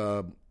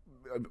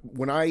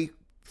 When I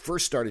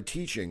first started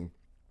teaching,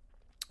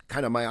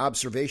 kind of my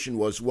observation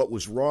was what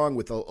was wrong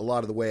with a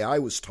lot of the way I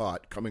was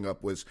taught coming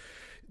up was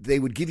they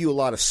would give you a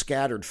lot of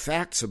scattered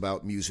facts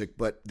about music,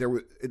 but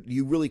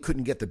you really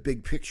couldn't get the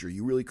big picture.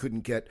 You really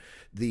couldn't get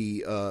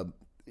the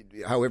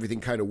how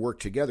everything kind of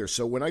worked together.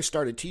 So when I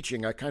started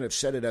teaching, I kind of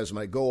set it as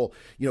my goal,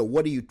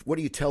 what do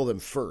you tell them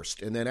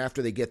first? And then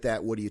after they get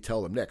that, what do you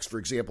tell them next? For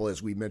example,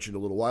 as we mentioned a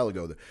little while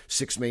ago, the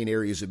 6 main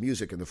areas of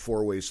music and the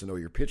 4 ways to know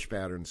your pitch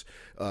patterns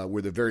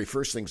were the very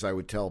first things I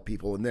would tell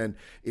people. And then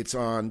it's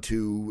on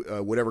to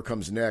whatever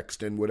comes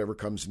next and whatever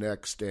comes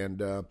next.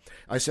 And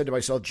I said to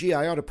myself, gee,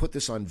 I ought to put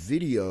this on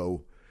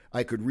video.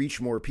 I could reach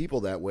more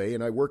people that way.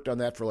 And I worked on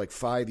that for like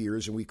 5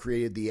 years, and we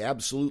created the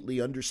Absolutely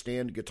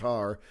Understand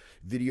Guitar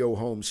video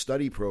home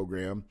study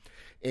program.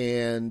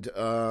 And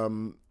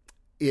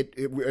it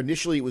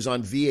initially it was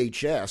on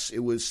VHS.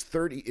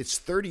 It's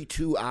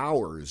 32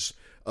 hours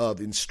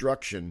of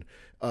instruction.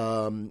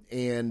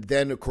 And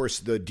then, of course,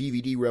 the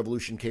DVD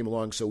revolution came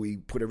along, so we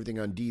put everything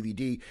on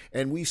DVD.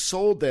 And we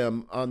sold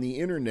them on the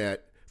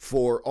internet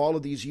for all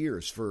of these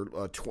years.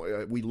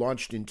 We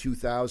launched in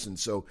 2000,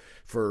 so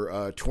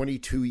for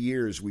 22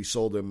 years we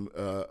sold them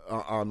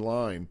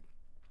online.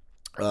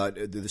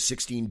 The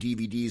 16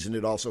 DVDs, and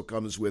it also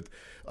comes with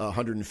a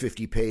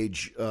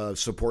 150-page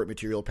support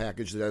material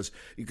package that has.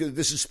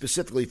 This is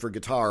specifically for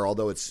guitar,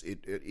 although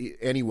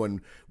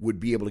anyone would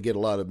be able to get a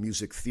lot of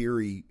music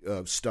theory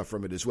stuff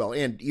from it as well,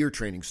 and ear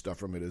training stuff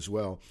from it as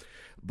well.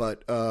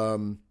 But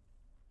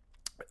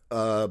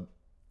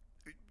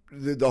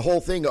the whole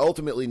thing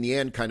ultimately in the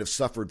end kind of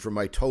suffered from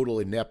my total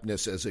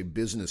ineptness as a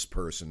business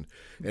person,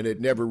 and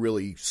it never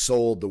really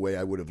sold the way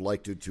I would have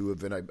liked it to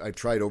have. And I've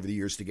tried over the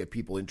years to get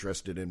people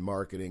interested in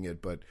marketing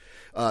it. But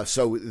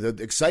so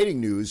the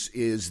exciting news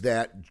is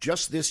that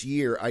just this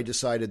year I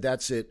decided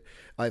that's it.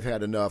 I've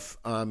had enough.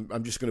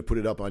 I'm just going to put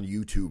it up on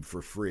YouTube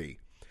for free.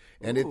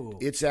 And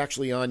it's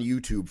actually on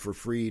YouTube for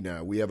free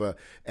now. We have a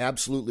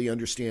Absolutely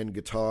Understand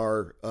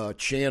Guitar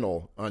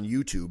channel on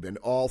YouTube, and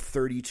all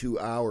 32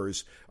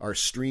 hours are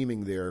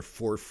streaming there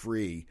for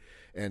free.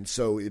 And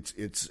so it's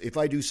if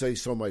I do say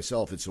so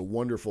myself, it's a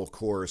wonderful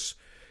course.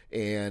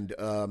 And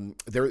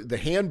the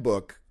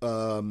handbook,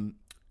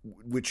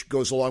 which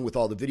goes along with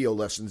all the video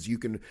lessons, you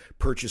can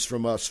purchase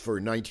from us for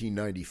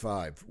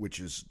 $19.95, which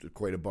is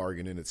quite a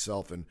bargain in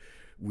itself. And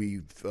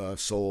we've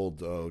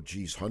sold,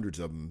 hundreds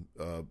of them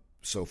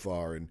so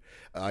far, and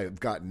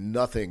I've gotten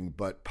nothing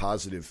but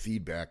positive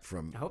feedback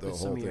from the whole thing. I hope there's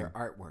some of your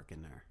artwork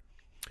in there.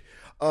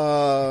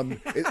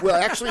 Well,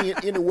 actually,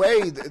 in a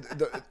way,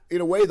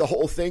 the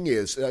whole thing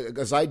is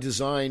because I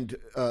designed,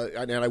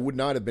 and I would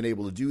not have been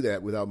able to do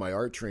that without my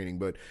art training.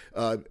 But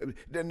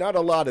not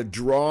a lot of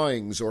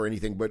drawings or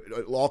anything, but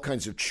all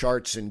kinds of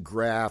charts and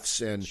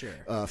graphs and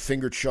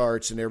finger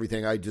charts and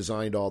everything. I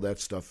designed all that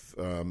stuff.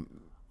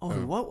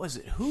 What was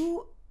it?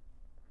 Who?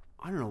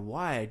 I don't know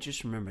why. I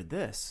just remembered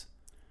this.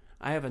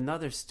 I have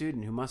another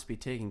student who must be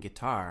taking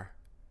guitar,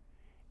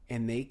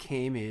 and they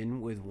came in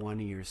with one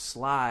of your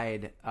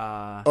slide.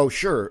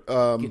 Sure.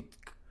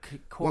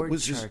 Chord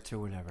charts or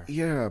whatever.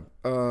 Yeah.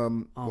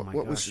 My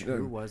gosh,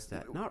 who was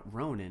that? Not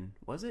Ronan,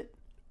 was it?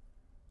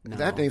 No.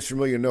 That name's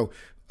familiar. No.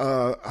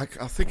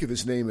 I'll think of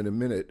his name in a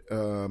minute.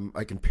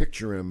 I can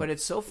picture him. But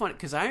it's so funny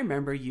because I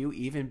remember you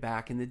even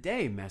back in the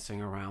day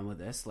messing around with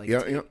this.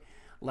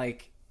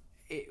 Like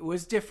it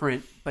was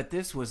different, but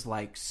this was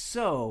like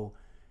so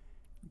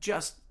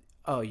just.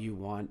 Oh, you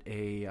want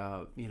a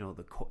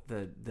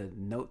the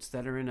notes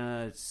that are in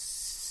a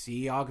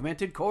C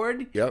augmented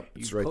chord? Yep,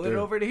 it's right pull there. It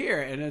over to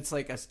here, and it's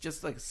like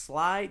just like a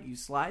slide. You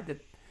slide the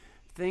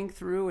thing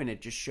through, and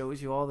it just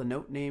shows you all the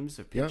note names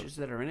of pitches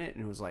that are in it.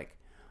 And it was like,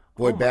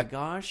 my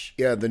gosh,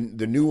 yeah, the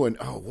new one.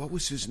 Oh, what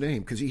was his name?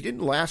 Because he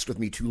didn't last with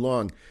me too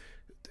long.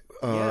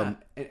 And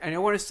I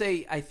want to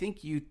say, I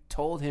think you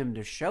told him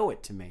to show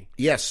it to me.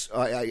 Yes,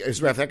 as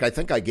a matter of fact, I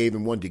think I gave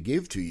him one to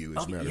give to you.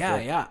 As a matter of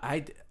fact, yeah.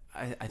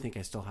 I think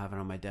I still have it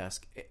on my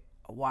desk.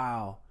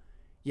 Wow.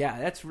 Yeah,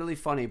 that's really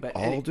funny. But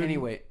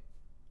anyway,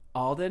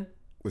 Alden?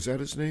 Was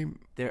that his name?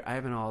 I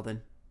have an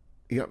Alden.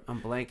 Yep.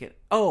 I'm blanking.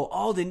 Oh,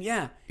 Alden,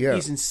 yeah.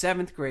 He's in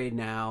 7th grade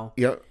now.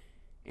 Yep.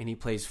 And he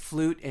plays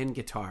flute and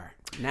guitar.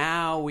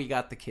 Now we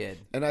got the kid.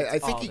 And I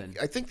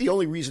think the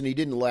only reason he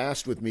didn't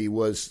last with me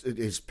was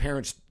his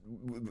parents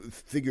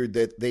figured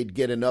that they'd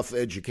get enough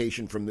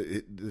education from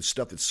the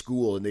stuff at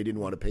school, and they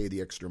didn't want to pay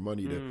the extra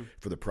money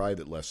for the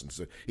private lessons.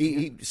 So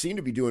he seemed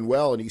to be doing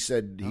well, and he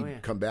said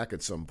he'd come back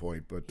at some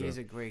point. But he's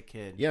a great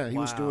kid. Yeah, he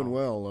was doing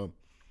well.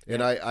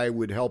 And I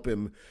would help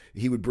him.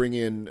 He would bring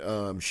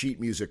in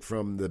sheet music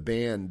from the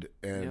band,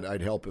 and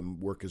I'd help him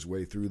work his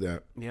way through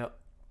that. Yep.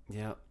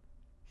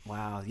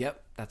 Wow.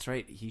 Yep. That's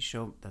right.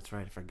 That's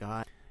right. I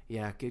forgot.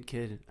 Yeah. Good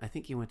kid. I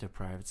think he went to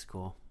private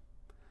school.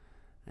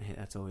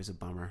 That's always a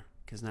bummer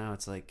because now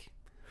it's like.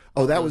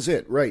 Oh, that was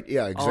it, right?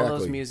 Yeah, exactly. All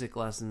those music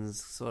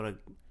lessons, sort of,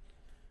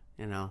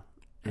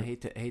 I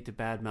hate to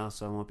badmouth,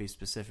 so I won't be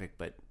specific,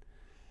 but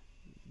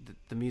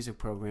the music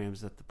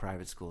programs at the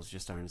private schools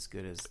just aren't as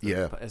good as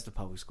the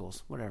public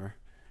schools. Whatever.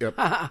 Yep.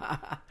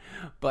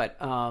 But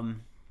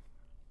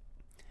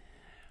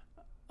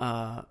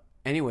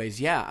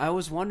anyways, yeah, I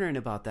was wondering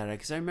about that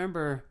because I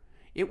remember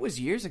it was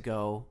years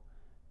ago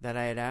that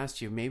I had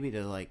asked you maybe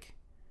to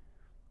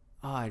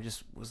I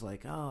just was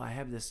like, I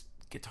have this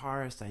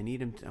guitarist,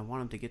 I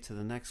want him to get to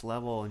the next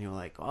level, and you're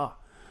like,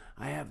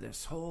 I have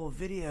this whole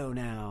video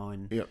now,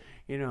 and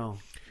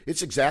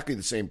it's exactly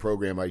the same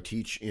program I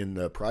teach in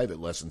the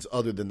private lessons,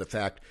 other than the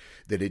fact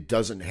that it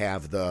doesn't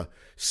have the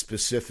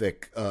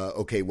specific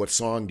what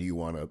song do you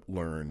want to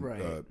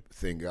learn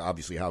thing.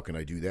 Obviously, how can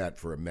I do that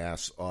for a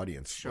mass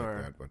audience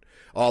like that? But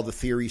all the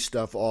theory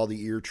stuff, all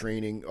the ear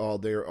training, all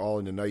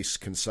in a nice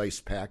concise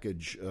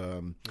package.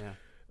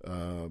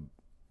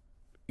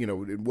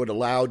 What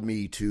allowed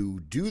me to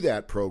do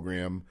that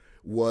program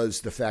was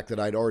the fact that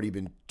I'd already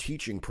been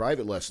teaching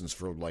private lessons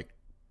for like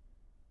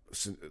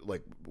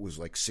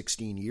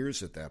 16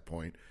 years at that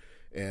point.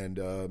 And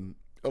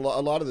a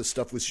lot of the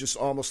stuff was just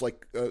almost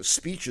like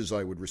speeches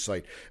I would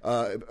recite.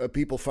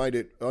 People find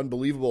it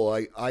unbelievable.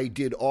 I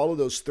did all of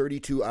those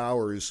 32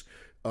 hours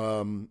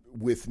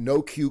with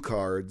no cue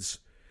cards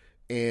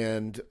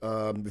and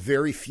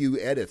very few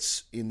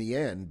edits in the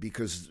end,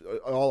 because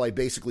all I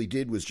basically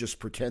did was just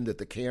pretend that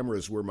the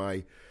cameras were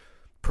my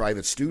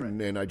private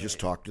student, and I just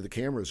talked to the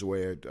cameras the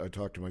way I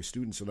talked to my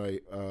students, and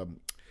I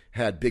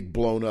had big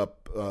blown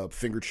up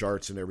finger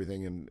charts and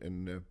everything,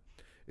 and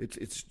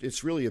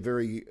it's really a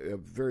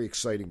very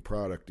exciting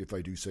product, if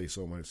I do say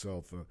so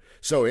myself.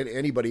 So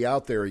anybody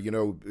out there,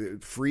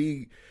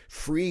 free,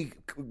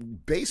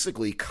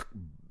 basically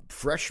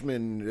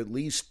freshman, at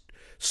least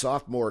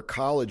sophomore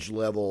college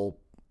level,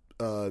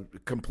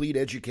 complete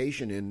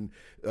education in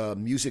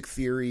music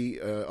theory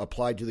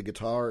applied to the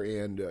guitar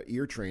and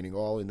ear training,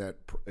 all in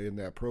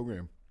that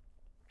program.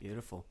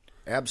 Beautiful.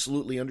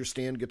 Absolutely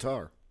understand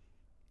guitar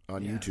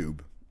on YouTube.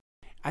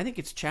 I think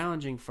it's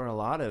challenging for a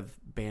lot of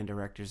band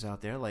directors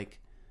out there. Like,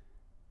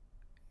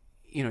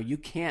 you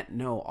can't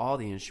know all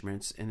the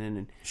instruments, and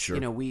then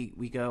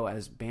we go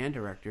as band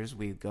directors.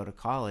 We go to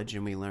college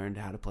and we learned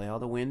how to play all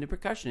the wind and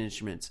percussion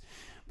instruments,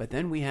 but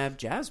then we have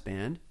jazz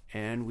band,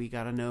 and we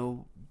got to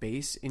know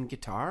bass and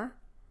guitar,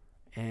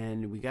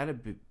 and we got to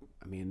be.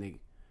 I mean,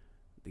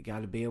 they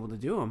got to be able to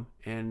do them,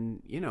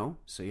 and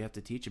so you have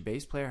to teach a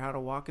bass player how to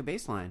walk a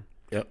bass line.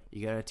 Yep.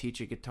 You got to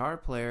teach a guitar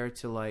player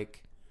to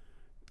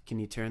can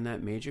you turn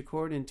that major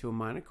chord into a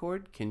minor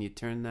chord? Can we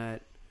turn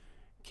that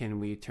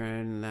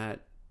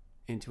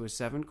into a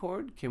 7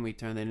 chord? Can we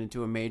turn that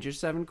into a major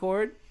 7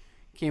 chord?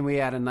 Can we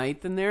add a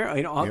ninth in there?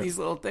 All these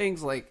little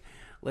things,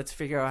 let's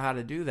figure out how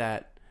to do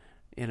that,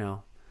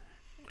 and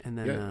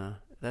then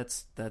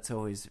that's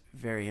always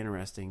very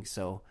interesting.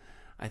 So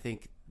I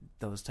think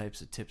those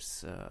types of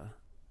tips,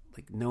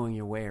 like knowing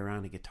your way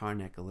around a guitar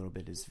neck a little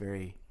bit, is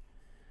very,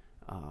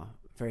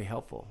 very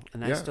helpful.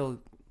 And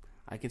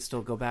I can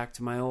still go back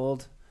to my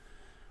old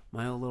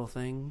little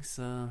things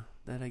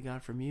that I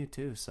got from you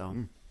too. So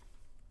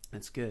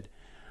that's good.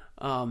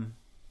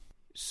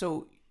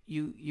 So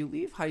you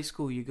leave high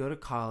school, you go to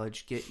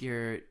college, get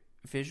your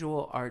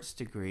visual arts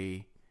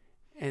degree,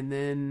 and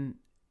then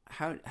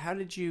how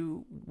did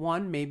you,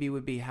 one maybe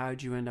would be, how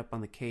did you end up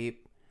on the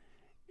Cape?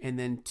 And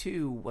then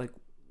two,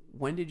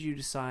 when did you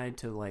decide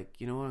to what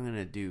I'm going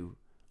to do?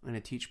 I'm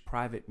going to teach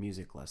private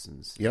music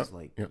lessons. Is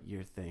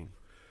your thing.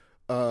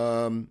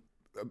 Well,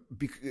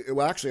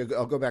 actually,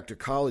 I'll go back to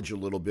college a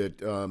little bit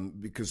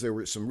because there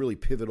were some really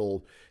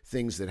pivotal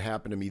things that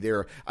happened to me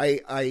there.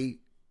 I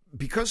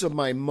because of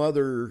my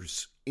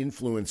mother's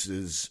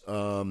influences,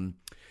 I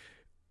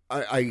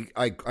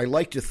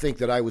like to think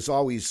that I was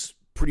always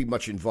pretty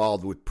much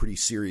involved with pretty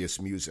serious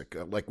music.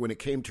 Like when it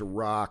came to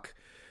rock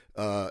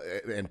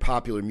and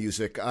popular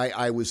music,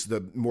 I was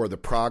more the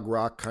prog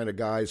rock kind of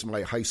guys.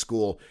 My high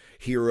school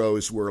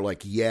heroes were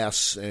like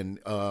Yes and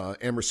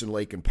Emerson,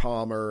 Lake and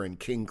Palmer and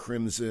King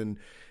Crimson.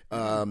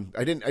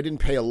 I didn't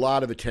pay a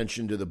lot of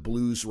attention to the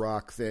blues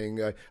rock thing.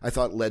 I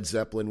thought Led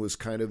Zeppelin was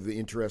kind of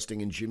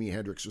interesting and Jimi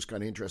Hendrix was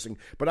kind of interesting,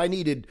 but I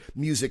needed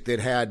music that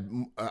had,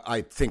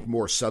 I think,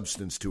 more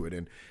substance to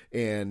it.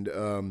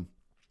 And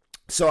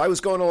so I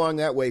was going along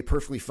that way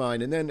perfectly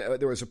fine. And then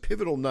there was a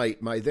pivotal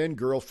night. My then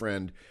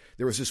girlfriend,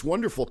 there was this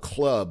wonderful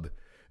club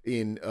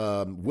in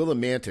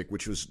Willimantic,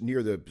 which was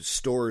near the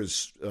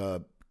Storrs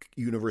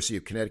University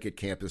of Connecticut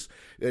campus.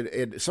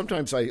 And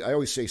sometimes I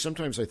always say,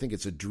 sometimes I think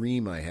it's a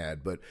dream I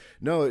had, but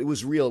no, it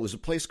was real. It was a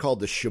place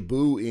called the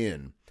Shaboo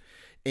Inn.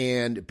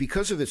 And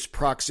because of its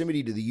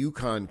proximity to the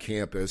Yukon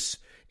campus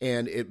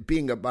and it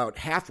being about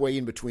halfway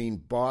in between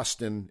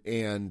Boston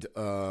and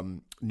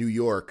New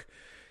York,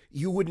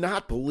 you would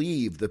not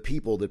believe the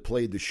people that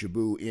played the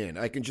Shaboo Inn.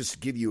 I can just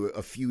give you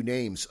a few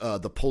names.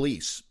 The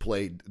Police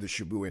played the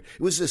Shaboo Inn.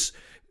 It was this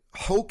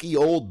hokey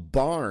old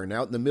barn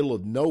out in the middle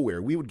of nowhere.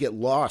 We would get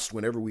lost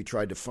whenever we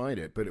tried to find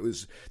it, but it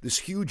was this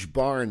huge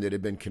barn that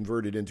had been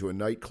converted into a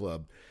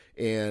nightclub.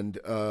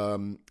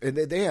 and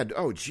they had,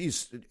 oh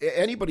geez,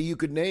 anybody you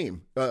could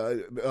name.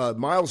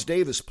 Miles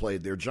Davis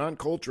played there. John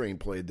Coltrane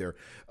played there.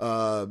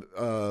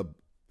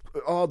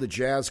 All the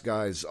jazz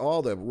guys,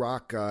 all the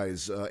rock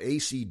guys,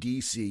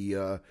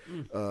 AC/DC,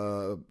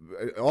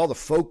 all the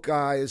folk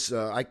guys.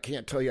 I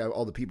can't tell you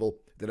all the people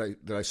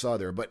that I saw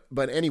there.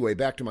 But anyway,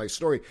 back to my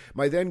story.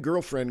 My then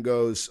girlfriend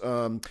goes,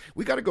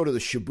 we got to go to the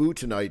Shabu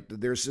tonight.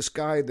 There's this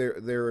guy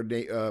there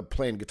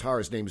playing guitar.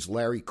 His name is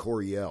Larry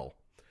Coryell.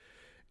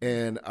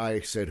 And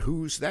I said,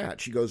 who's that?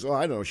 She goes, oh,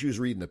 I don't know. She was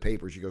reading the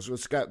paper. She goes,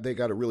 well, they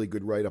got a really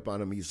good write-up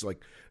on him. He's like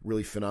a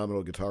really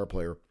phenomenal guitar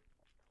player.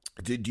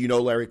 Do you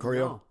know Larry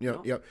Coryell?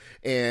 No. Yeah.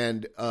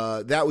 And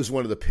that was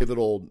one of the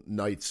pivotal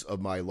nights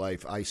of my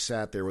life. I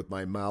sat there with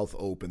my mouth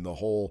open the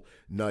whole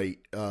night.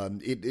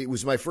 It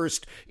was my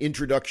first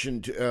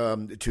introduction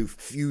to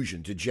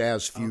fusion, to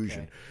jazz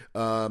fusion.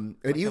 Okay.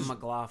 Like a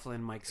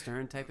McLaughlin, Mike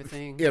Stern type of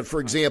thing? Yeah,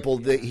 for example,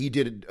 he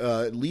did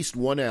at least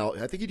one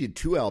album. I think he did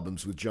 2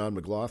 albums with John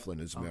McLaughlin,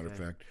 as a matter of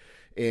fact.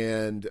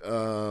 And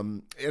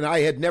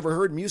I had never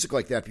heard music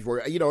like that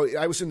before. You know,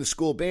 I was in the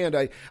school band.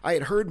 I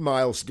had heard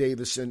Miles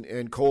Davis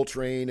and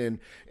Coltrane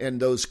and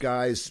those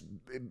guys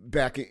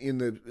back in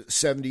the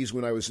 70s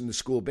when I was in the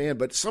school band,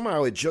 but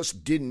somehow it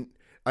just didn't.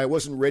 I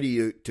wasn't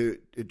ready to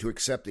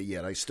accept it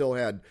yet. I still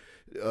had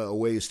a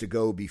ways to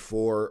go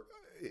before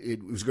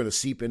it was going to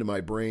seep into my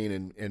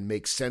brain and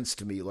make sense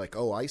to me. Like,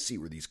 oh, I see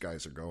where these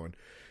guys are going.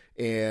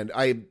 And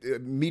I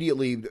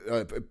immediately,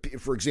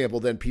 for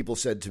example, then people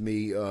said to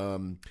me,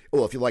 oh,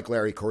 if you like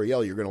Larry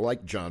Coryell, you're going to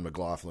like John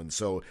McLaughlin.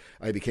 So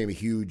I became a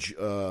huge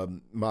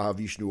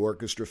Mahavishnu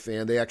Orchestra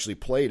fan. They actually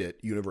played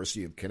at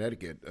University of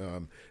Connecticut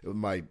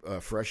my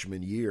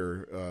freshman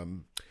year,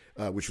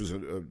 which was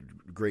a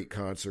great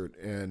concert.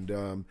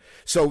 And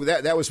so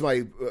that was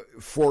my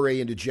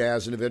foray into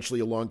jazz. And eventually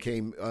along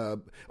came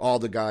all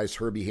the guys,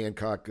 Herbie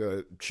Hancock,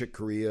 Chick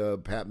Corea,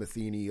 Pat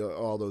Metheny,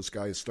 all those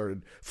guys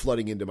started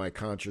flooding into my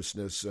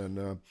consciousness.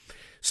 And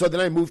so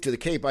then I moved to the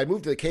Cape. I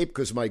moved to the Cape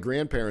because my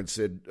grandparents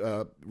had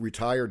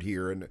retired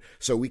here. And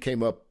so we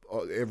came up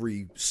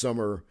every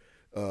summer.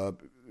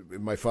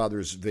 My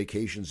father's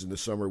vacations in the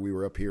summer, we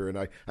were up here, and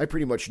I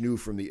pretty much knew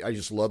I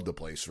just loved the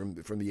place from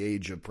the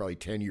age of probably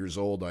 10 years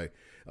old.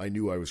 I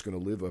knew I was going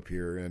to live up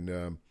here,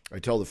 and I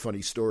tell the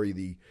funny story.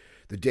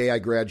 The day I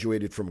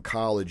graduated from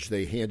college,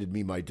 they handed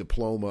me my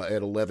diploma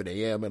at 11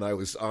 a.m. and I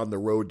was on the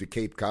road to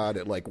Cape Cod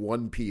at like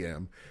 1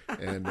 p.m.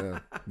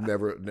 and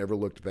never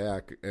looked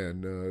back,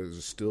 and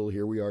still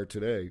here we are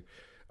today.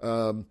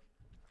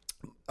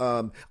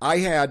 I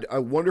had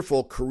a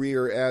wonderful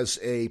career as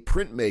a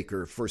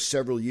printmaker for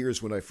several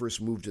years when I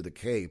first moved to the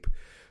Cape.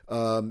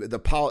 And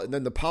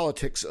then the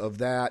politics of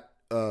that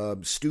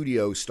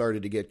studio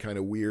started to get kind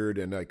of weird,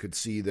 and I could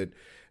see that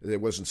there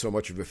wasn't so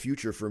much of a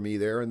future for me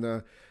there.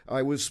 And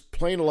I was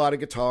playing a lot of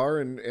guitar,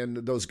 and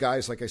those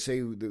guys, like I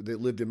say,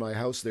 that lived in my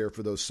house there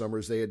for those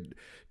summers, they had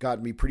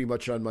gotten me pretty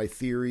much on my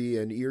theory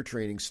and ear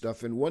training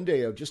stuff. And one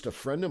day, just a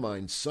friend of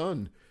mine's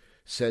son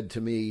said to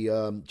me,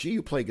 gee,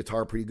 you play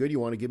guitar pretty good. You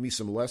want to give me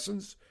some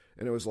lessons?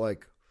 And it was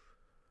like,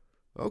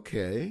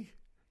 okay,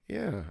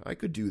 yeah, I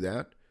could do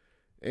that.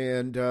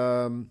 And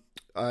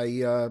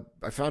I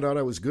found out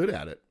I was good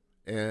at it.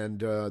 And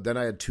then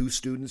I had 2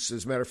 students.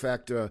 As a matter of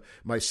fact,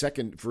 my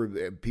second, for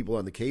people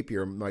on the Cape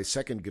here, my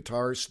second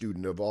guitar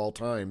student of all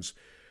times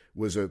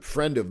was a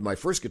friend of my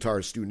first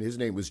guitar student. His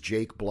name was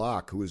Jake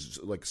Block, who was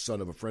like a son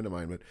of a friend of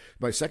mine. But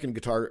my second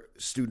guitar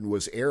student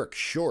was Eric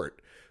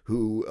Short,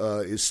 who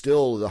is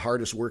still the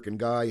hardest working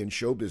guy in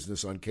show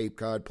business on Cape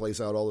Cod, plays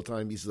out all the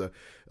time. He's the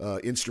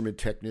instrument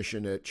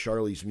technician at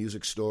Charlie's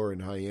Music Store in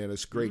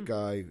Hyannis. Great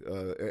guy,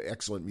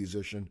 excellent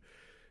musician.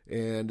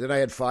 And then I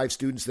had 5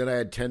 students, then I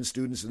had 10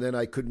 students, and then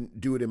I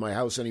couldn't do it in my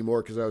house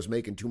anymore because I was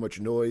making too much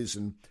noise.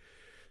 And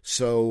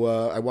so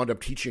I wound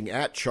up teaching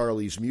at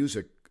Charlie's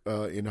Music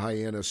in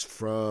Hyannis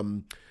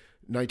from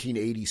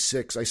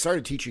 1986. I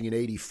started teaching in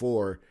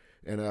 84.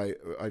 And I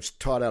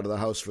taught out of the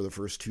house for the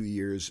first 2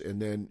 years. And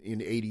then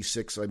in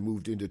 86, I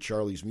moved into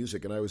Charlie's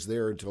Music. And I was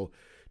there until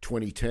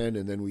 2010.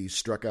 And then we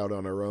struck out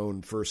on our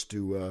own, first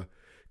to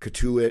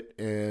Cotuit.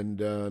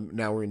 And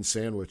now we're in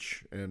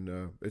Sandwich.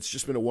 And it's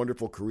just been a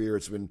wonderful career.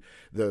 It's been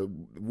the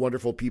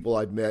wonderful people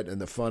I've met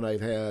and the fun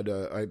I've had.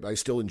 I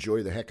still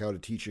enjoy the heck out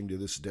of teaching to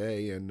this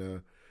day.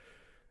 And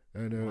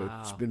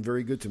wow. It's been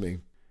very good to me.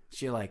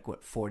 So you're like,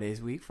 what, 4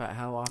 days a week?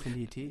 How often do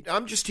you teach?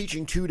 I'm just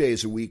teaching 2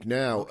 days a week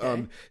now.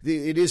 Okay.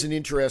 It is an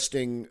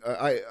interesting.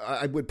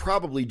 I would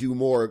probably do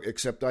more,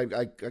 except I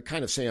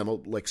kind of say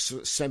I'm like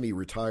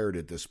semi-retired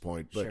at this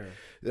point. But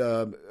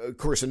sure. Of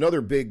course, another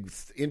big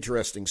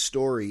interesting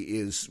story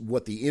is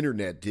what the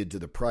internet did to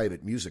the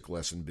private music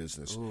lesson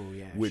business. Ooh,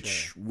 yeah,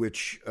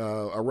 which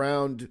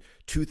around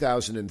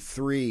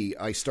 2003,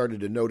 I started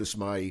to notice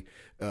my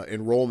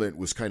enrollment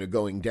was kind of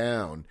going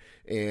down,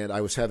 and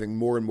I was having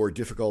more and more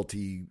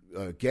difficulty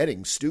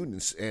getting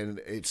students. And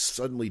it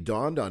suddenly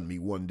dawned on me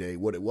one day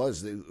what it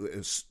was.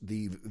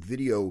 The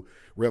video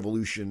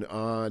revolution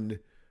on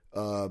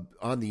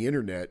the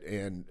internet,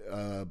 and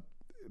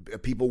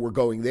people were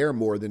going there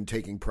more than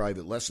taking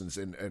private lessons.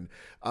 And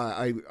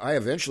I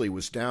eventually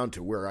was down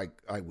to where I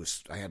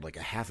had like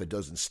a half a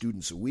dozen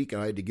students a week,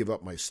 and I had to give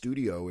up my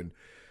studio in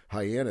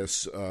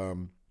Hyannis.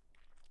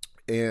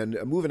 And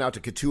moving out to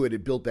Cotuit,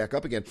 it built back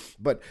up again.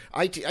 But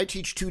I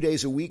teach 2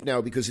 days a week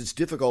now because it's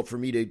difficult for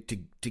me to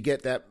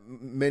get that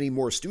many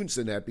more students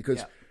than that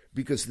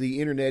because the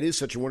internet is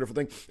such a wonderful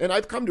thing. And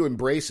I've come to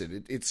embrace it.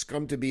 It's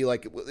come to be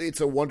like,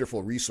 it's a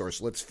wonderful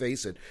resource. Let's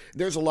face it.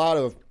 There's a lot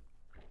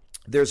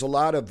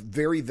of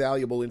very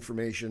valuable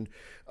information.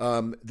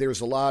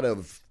 There's a lot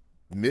of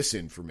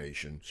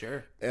misinformation.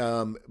 Sure.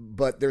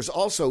 But there's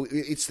also,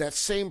 it's that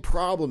same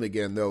problem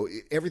again, though.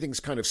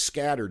 Everything's kind of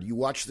scattered. You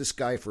watch this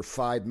guy for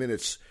 5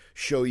 minutes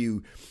show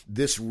you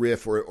this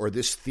riff or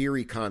this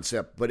theory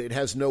concept, but it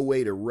has no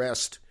way to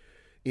rest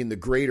in the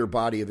greater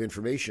body of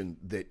information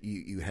that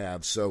you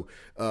have. So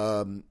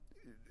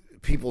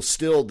people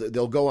still,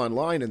 they'll go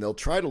online and they'll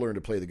try to learn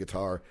to play the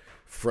guitar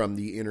from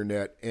the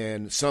internet,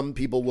 and some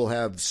people will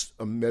have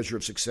a measure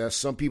of success.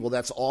 Some people,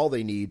 that's all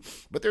they need.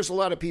 But there's a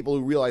lot of people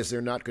who realize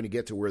they're not going to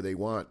get to where they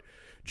want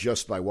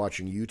just by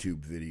watching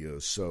YouTube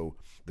videos. So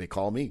they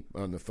call me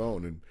on the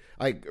phone,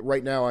 and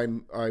right now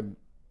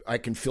I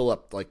can fill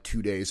up like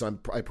 2 days. I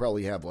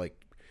probably have like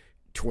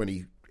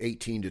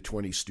 18 to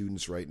 20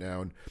 students right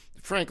now, and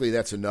frankly,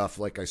 that's enough.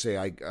 Like I say,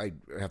 I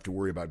have to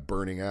worry about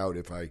burning out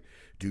if I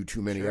do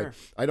too many. Sure.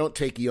 I don't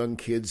take young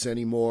kids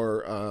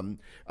anymore.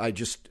 I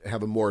just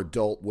have a more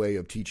adult way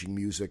of teaching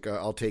music.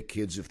 I'll take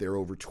kids if they're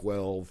over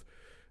 12.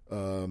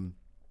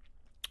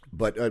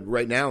 But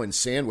right now in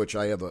Sandwich,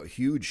 I have a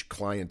huge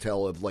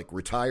clientele of like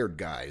retired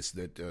guys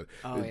that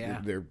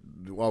they're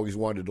always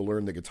wanted to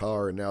learn the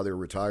guitar, and now they're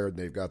retired and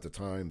they've got the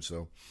time,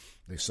 so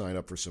they sign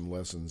up for some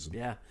lessons.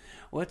 Yeah.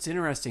 Well, it's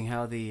interesting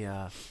how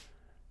the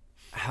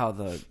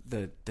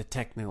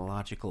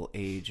technological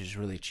age has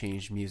really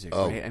changed music,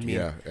 right? I mean,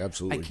 yeah,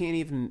 absolutely. I can't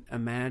even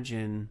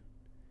imagine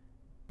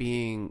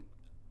being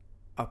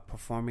a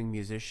performing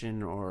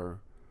musician, or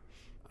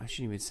I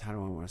shouldn't even, how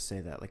do I want to say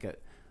that?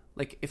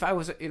 Like if I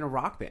was in a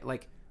rock band,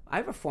 like I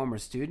have a former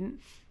student,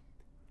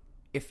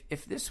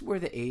 if this were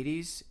the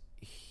 80s,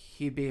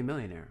 he'd be a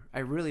millionaire. I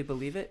really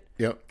believe it.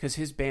 Yeah. Because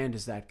his band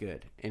is that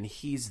good, and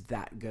he's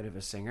that good of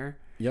a singer.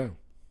 Yeah.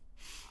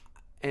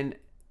 And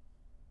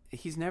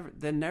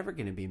they're never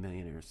going to be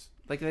millionaires.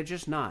 Like, they're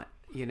just not,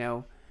 you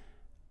know.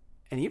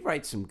 And he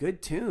writes some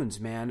good tunes,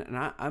 man. And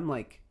I'm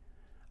like,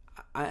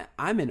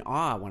 I'm in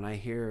awe when I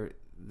hear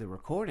the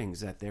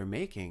recordings that they're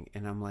making.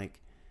 And I'm like,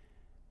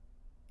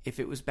 if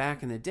it was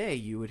back in the day,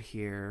 you would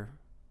hear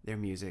their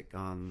music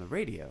on the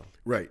radio.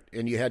 Right.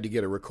 And you had to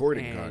get a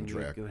recording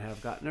contract. You would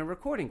have gotten a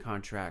recording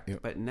contract. Yep.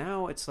 But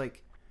now it's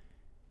like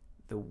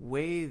the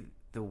way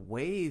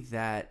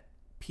that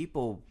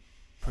people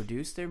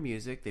produce their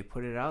music, they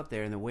put it out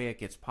there, and the way it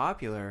gets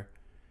popular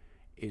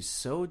is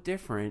so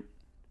different.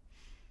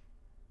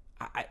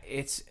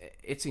 It's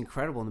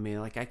incredible to me.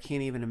 Like, I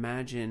can't even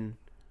imagine,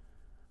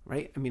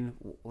 right? I mean,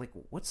 like,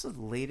 what's the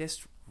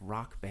latest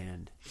rock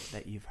band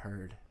that you've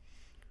heard?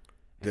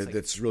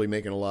 That's really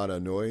making a lot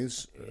of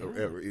noise?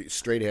 Yeah.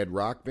 Straight ahead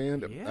rock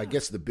band? Yeah. I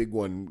guess the big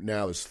one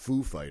now is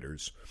Foo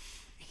Fighters.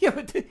 Yeah,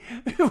 but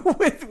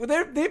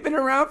they've been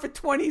around for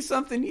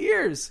 20-something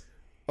years.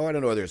 Oh, I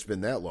don't know whether it's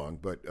been that long,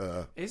 but...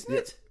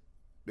 Isn't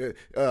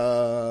it?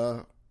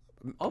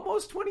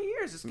 Almost 20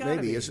 years. It's gotta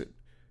maybe, be. Is it?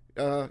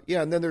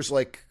 Yeah, and then there's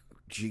like,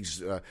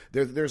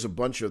 there's a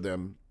bunch of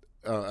them.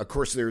 Of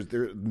course,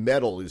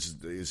 metal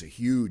is a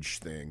huge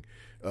thing.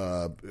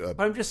 But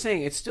I'm just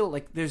saying, it's still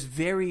like there's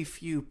very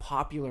few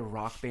popular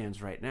rock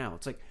bands right now.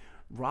 It's like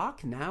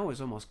rock now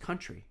is almost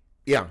country.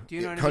 Yeah. Do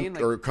you know what I mean?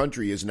 Like, or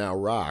country is now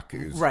rock.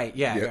 Right,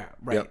 yeah,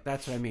 right. Yep.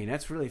 That's what I mean.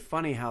 That's really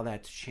funny how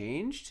that's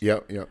changed.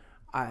 Yep.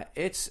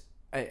 It's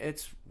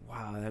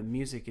wow, that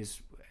music is,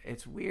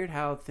 it's weird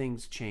how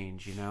things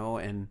change, you know?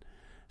 And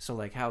so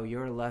like how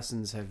your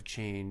lessons have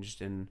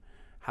changed, and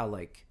how,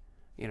 like,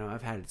 you know,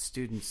 I've had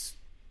students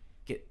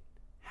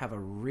have a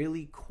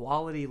really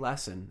quality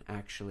lesson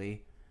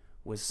actually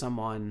with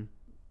someone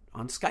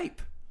on Skype.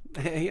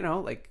 You know,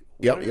 like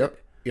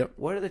Yep.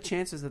 What are the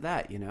chances of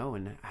that, you know,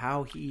 and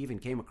how he even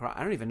came across,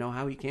 I don't even know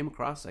how he came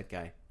across that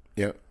guy.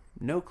 Yeah.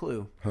 No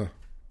clue. Huh.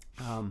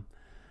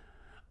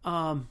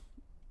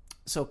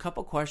 So a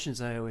couple questions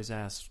I always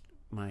ask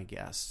my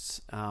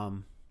guests.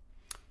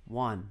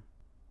 One,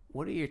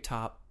 what are your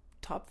top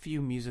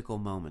few musical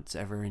moments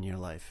ever in your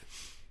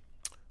life?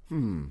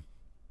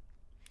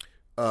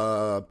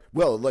 Well,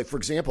 like for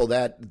example,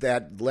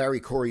 that Larry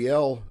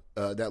Coryell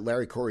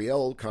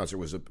concert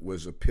was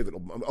a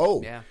pivotal.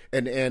 Oh, yeah.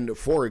 And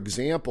for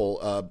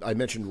example, I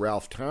mentioned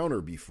Ralph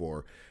Towner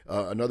before.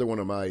 Another one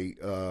of my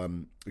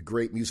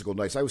great musical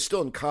nights. I was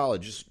still in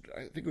college.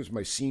 I think it was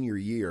my senior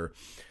year,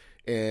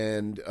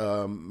 and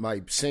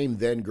my same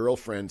then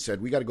girlfriend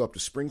said, "We got to go up to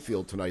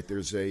Springfield tonight.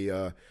 There's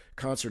a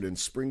concert in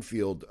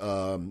Springfield,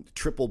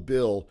 triple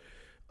bill,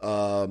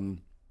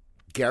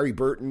 Gary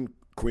Burton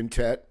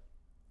Quintet."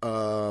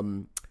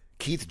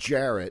 Keith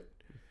Jarrett,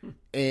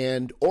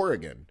 and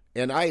Oregon.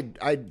 And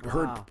I'd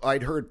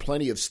heard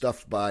plenty of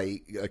stuff by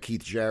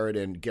Keith Jarrett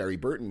and Gary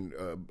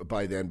Burton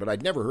by then, but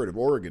I'd never heard of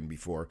Oregon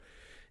before.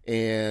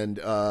 And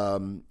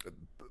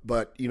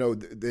but you know,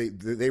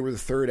 they were the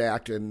third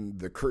act, and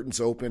the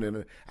curtains open,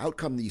 and out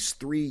come these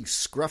three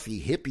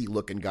scruffy hippie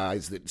looking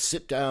guys that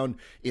sit down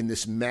in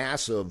this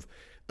mass of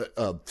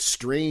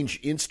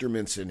strange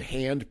instruments and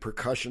hand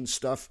percussion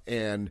stuff,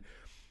 and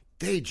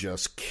they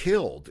just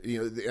killed.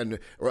 You know, and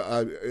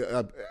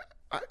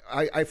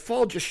I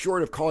fall just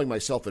short of calling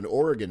myself an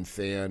Oregon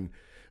fan,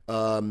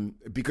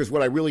 because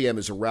what I really am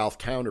is a Ralph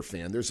Towner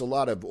fan. There's a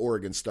lot of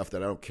Oregon stuff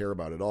that I don't care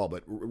about at all,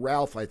 but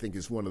Ralph, I think,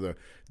 is one of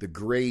the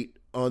great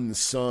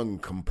unsung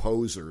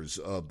composers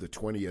of the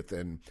 20th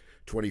and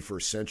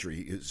 21st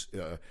century. His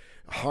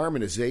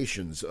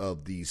harmonizations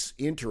of these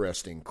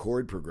interesting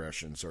chord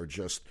progressions are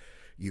just,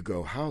 you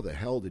go, how the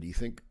hell did he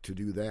think to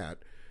do that?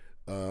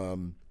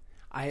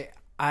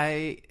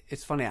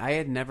 It's funny, I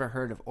had never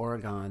heard of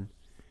Oregon,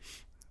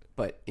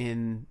 but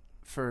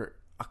for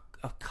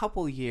a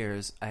couple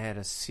years I had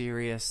a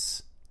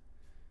serious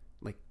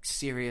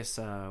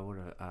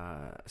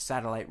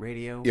satellite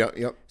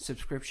radio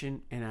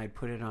subscription, and I'd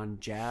put it on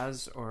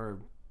jazz or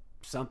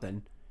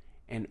something,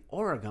 and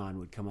Oregon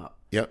would come up.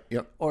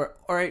 Or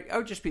I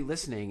would just be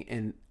listening,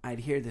 and I'd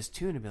hear this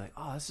tune and be like,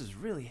 oh, this is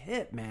really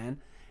hip,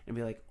 man. And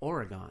be like,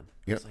 Oregon.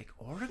 I was like,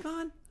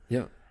 Oregon?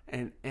 Yeah.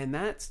 And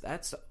that's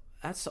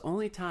the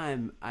only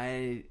time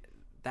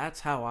that's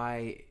how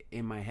I,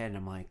 in my head,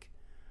 I'm like,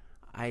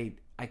 I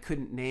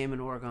couldn't name an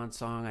Oregon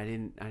song. I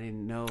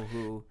didn't know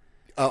who.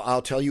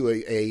 I'll tell you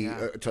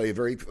a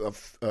very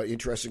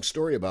interesting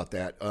story about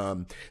that.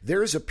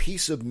 There is a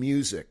piece of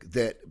music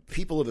that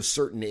people of a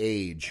certain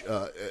age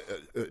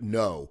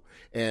know,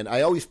 and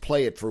I always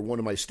play it for one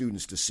of my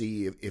students to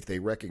see if they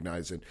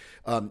recognize it.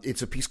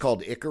 It's a piece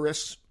called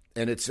Icarus,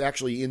 and it's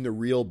actually in the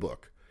real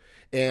book,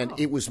 and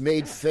it was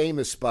made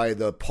famous by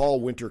the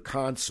Paul Winter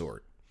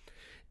Consort.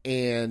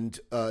 And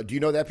do you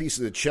know that piece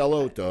of the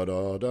cello? Da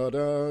da da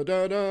da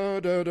da da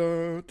da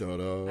da da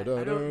da. I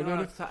don't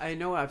know. I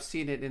know I've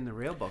seen it in the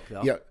real book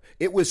though. Yeah,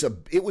 it was a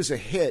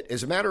hit.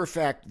 As a matter of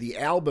fact, the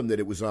album that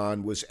it was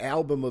on was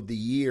album of the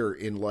year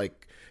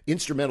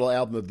instrumental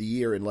album of the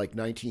year in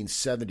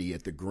 1970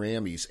 at the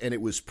Grammys, and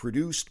it was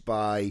produced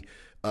by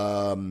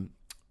his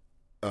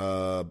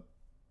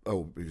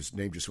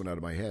name just went out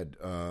of my head.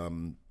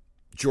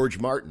 George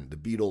Martin, the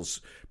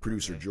Beatles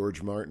producer,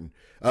 George Martin,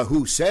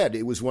 who said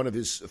it was one of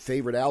his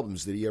favorite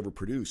albums that he ever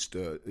produced,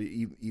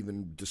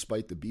 even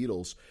despite the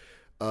Beatles.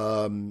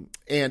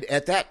 And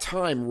at that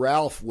time,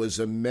 Ralph was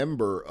a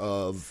member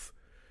of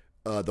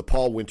the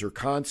Paul Winter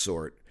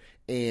Consort,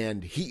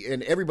 and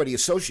everybody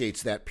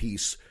associates that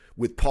piece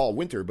with Paul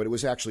Winter, but it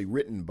was actually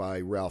written by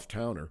Ralph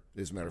Towner,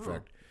 as a matter of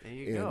fact. There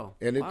you go.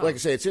 And wow. Like I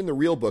say, it's in the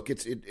real book.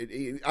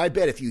 I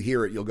bet if you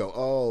hear it, you'll go,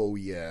 oh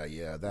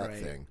yeah, that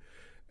thing.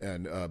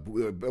 And a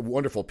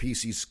wonderful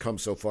piece. He's come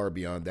so far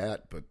beyond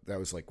that, but that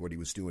was like what he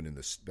was doing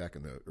back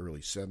in the early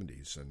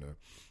 70s. And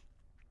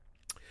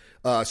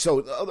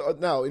so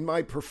now in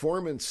my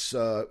performance,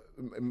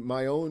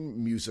 my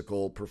own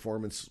musical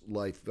performance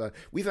life,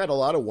 we've had a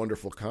lot of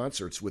wonderful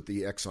concerts with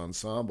the X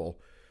Ensemble.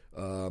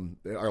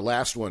 Our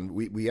last one,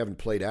 we haven't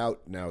played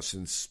out now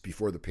since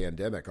before the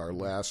pandemic. Our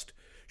last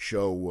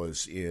show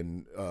was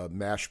in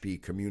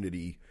Mashpee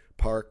Community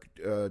Park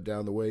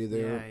down the way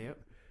there. Yeah, yep.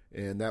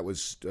 And that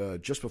was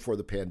just before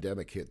the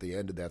pandemic hit, the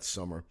end of that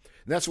summer.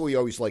 And that's what we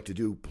always like to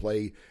do,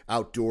 play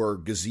outdoor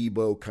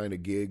gazebo kind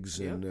of gigs.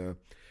 Yep. And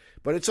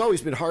but it's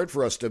always been hard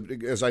for us to,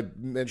 as I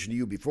mentioned to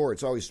you before,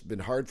 it's always been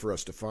hard for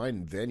us to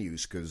find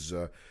venues because,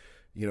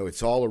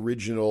 it's all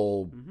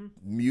original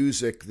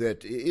music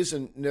that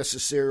isn't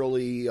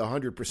necessarily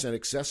 100%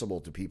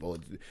 accessible to people.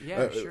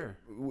 Yeah, sure.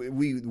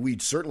 We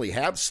certainly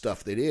have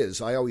stuff that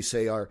is. I always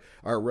say our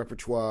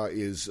repertoire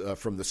is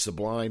from the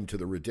sublime to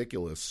the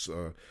ridiculous,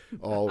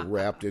 all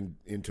wrapped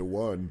into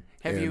one.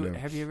 Have you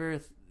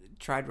ever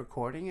tried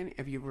recording?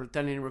 Have you ever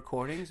done any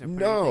recordings? Or put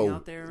No. anything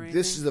out there or anything?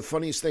 This is the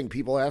funniest thing.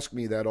 People ask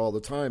me that all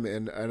the time,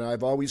 and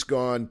I've always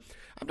gone,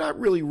 I'm not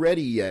really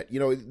ready yet.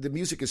 The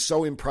music is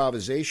so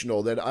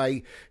improvisational that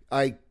I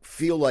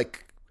feel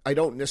like I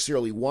don't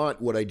necessarily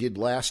want what I did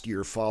last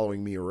year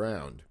following me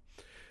around.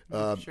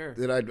 Sure.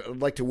 That I'd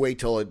like to wait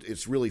till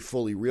it's really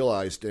fully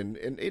realized, and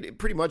it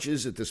pretty much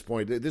is at this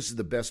point. This is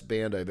the best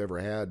band I've ever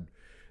had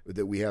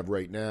that we have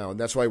right now, and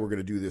that's why we're going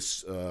to do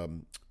this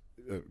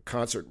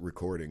concert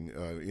recording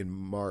in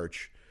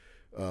March.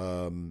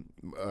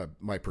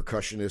 My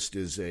percussionist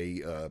is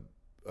a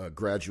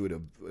graduate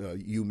of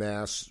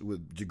UMass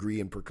with degree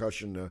in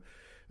percussion.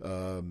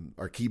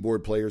 Our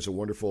keyboard player is a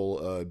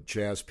wonderful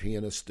jazz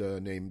pianist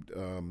named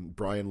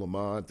Brian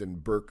Lamont,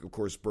 and Burke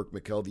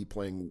McKelvey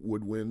playing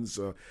woodwinds.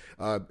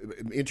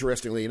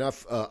 Interestingly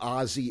enough,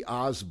 Ozzy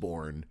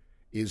Osbourne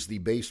is the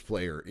bass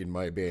player in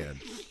my band.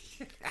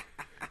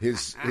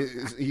 He's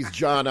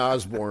John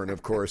Osborne,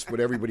 of course,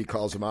 but everybody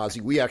calls him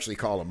Ozzy. We actually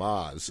call him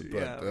Oz.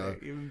 But, right.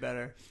 Even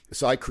better.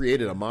 So I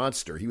created a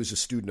monster. He was a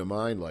student of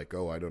mine, I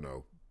don't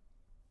know,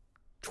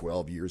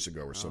 12 years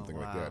ago or something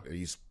like wow. that. And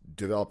he's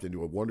developed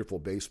into a wonderful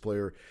bass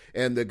player.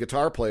 And the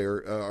guitar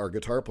player, our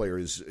guitar player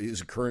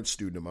is a current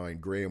student of mine,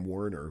 Graham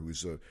Werner,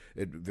 who's a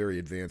very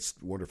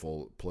advanced,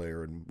 wonderful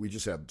player. And we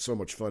just have so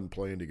much fun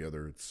playing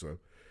together. It's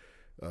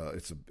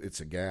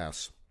a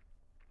gas.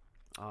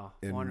 Oh,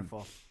 And,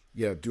 wonderful.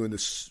 Yeah, doing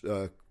this.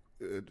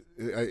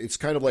 It's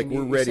kind of like And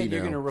we're ready now.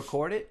 You're going to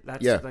record it?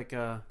 That's like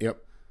a.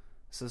 Yep.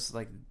 So it's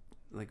like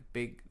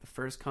the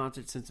first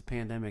concert since the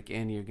pandemic,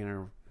 and you're going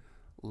to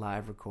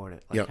live record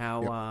it. Like yep.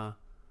 how Yep.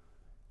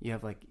 You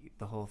have like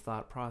the whole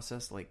thought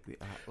process.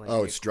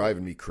 It's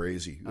driving me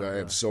crazy. I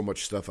have so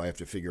much stuff I have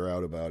to figure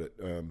out about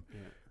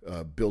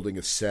it. Building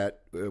a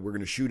set. We're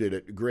going to shoot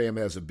it. Graham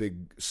has a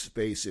big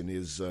space in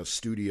his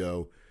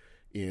studio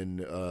in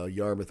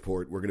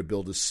Yarmouthport. We're going to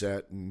build a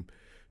set and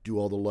do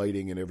all the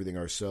lighting and everything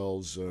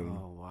ourselves.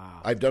 Oh,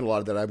 wow. I've done a lot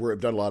of that. I've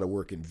done a lot of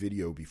work in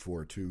video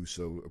before, too.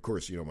 So, of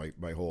course,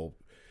 my whole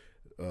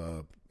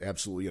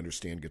absolutely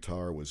understand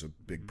guitar was a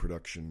big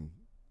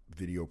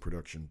video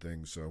production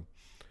thing. So,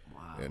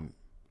 wow. And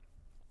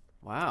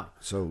wow.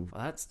 So,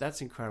 well,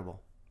 that's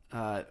incredible.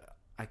 I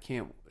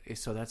can't.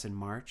 So that's in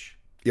March.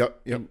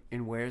 Yep.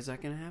 And where is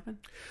that going to happen?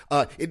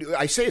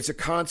 I say it's a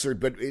concert,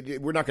 but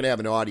we're not going to have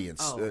an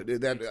audience.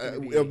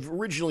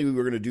 Originally, we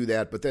were going to do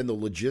that, but then the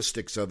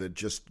logistics of it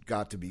just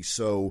got to be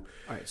so.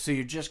 All right, so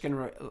you're just going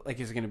to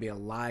is it going to be a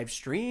live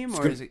stream,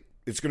 or is it?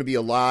 It's going to be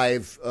a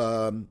live,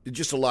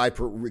 just a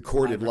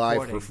recorded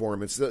live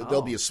performance.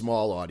 There'll be a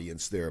small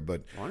audience there,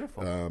 but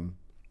wonderful.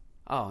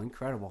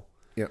 Incredible.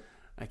 Yeah.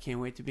 I can't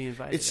wait to be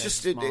invited. It's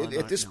just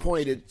at this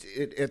point.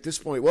 At this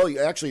point, well,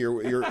 actually,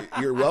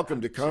 you're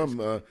welcome to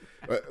come.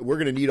 We're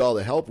going to need all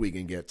the help we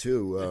can get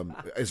too.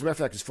 As a matter of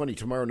fact, it's funny.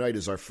 Tomorrow night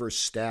is our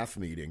first staff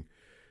meeting,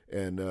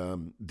 and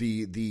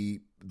the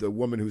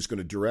woman who's going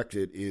to direct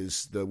it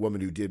is the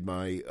woman who did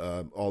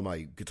all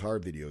my guitar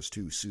videos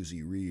too,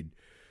 Susie Reed,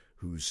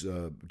 who's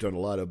done a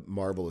lot of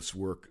marvelous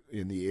work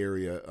in the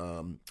area,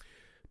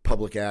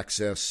 public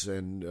access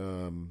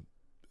and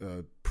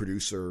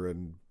producer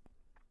and.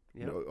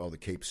 Yep. All the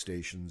Cape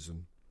stations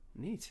and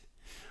neat.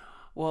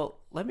 Well,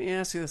 let me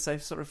ask you this. I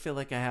sort of feel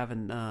like I have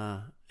an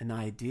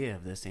idea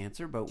of this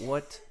answer, but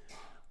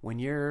when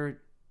you're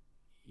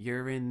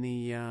in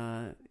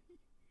the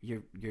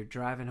you're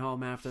driving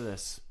home after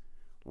this,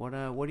 what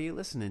are you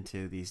listening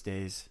to these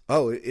days?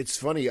 Oh, it's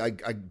funny. I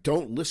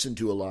don't listen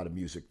to a lot of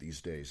music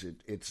these days.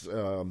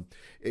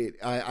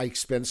 I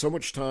spend so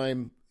much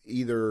time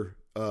either.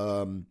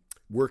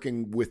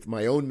 Working with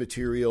my own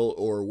material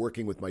or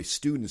working with my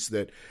students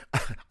that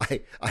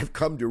I've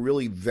come to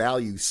really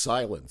value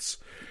silence.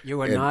 You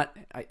are not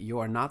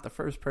the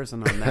first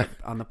person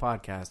on the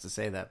podcast to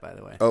say that, by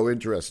the way. Oh,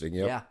 interesting.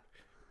 Yep. Yeah.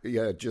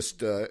 Yeah, just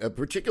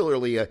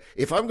particularly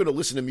if I'm going to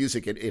listen to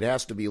music, it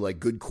has to be like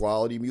good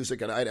quality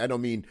music, and I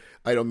don't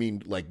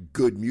mean like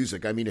good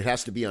music. I mean it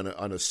has to be on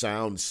a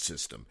sound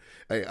system.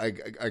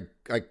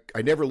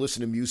 I never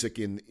listen to music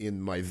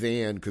in my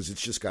van because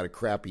it's just got a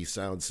crappy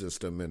sound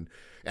system, and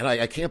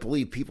I can't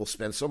believe people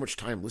spend so much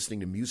time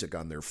listening to music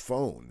on their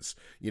phones.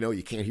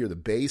 You can't hear the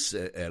bass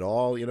at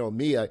all.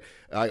 Me,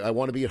 I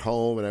want to be at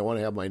home and I want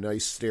to have my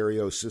nice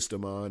stereo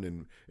system on,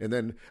 and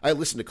then I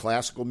listen to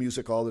classical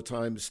music all the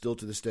time. Still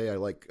to this day,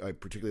 I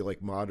particularly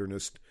like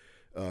modernist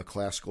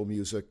classical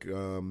music,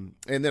 and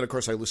then of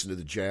course I listen to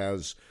the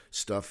jazz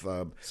stuff.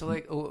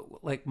 So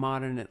like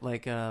modern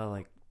like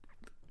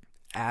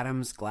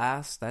Adams,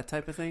 Glass, that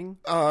type of thing?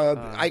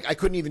 I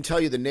couldn't even tell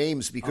you the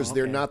names because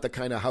they're not the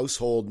kind of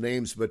household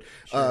names, but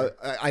sure.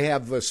 I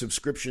have a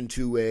subscription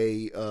to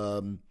a,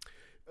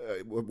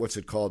 what's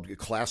it called, a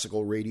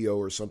classical radio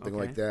or something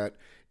like that,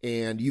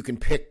 and you can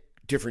pick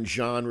different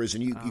genres,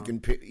 and you can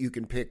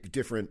pick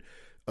different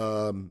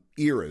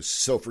eras.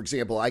 So, for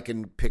example, I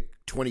can pick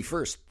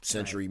 21st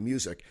century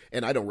music,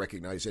 and I don't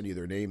recognize any of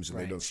their names, and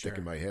they don't stick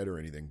in my head or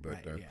anything,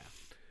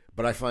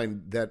 but I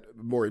find that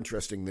more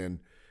interesting than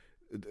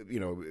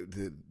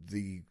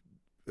the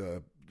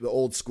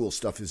old school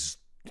stuff has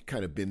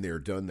kind of been there,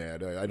 done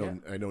that.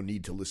 I don't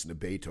need to listen to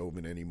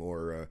Beethoven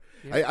anymore.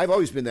 I've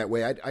always been that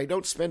way. I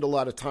don't spend a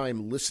lot of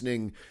time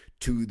listening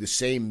to the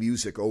same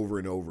music over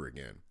and over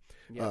again.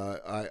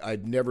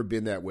 I've never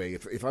been that way.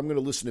 If I'm going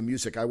to listen to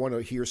music, I want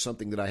to hear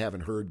something that I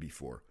haven't heard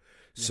before.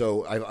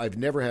 So I've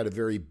never had a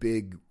very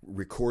big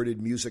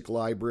recorded music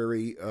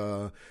library.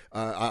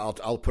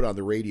 I'll put on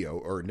the radio,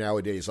 or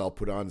nowadays I'll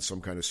put on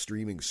some kind of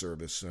streaming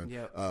service.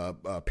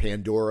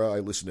 Pandora, I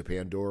listen to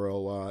Pandora a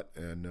lot,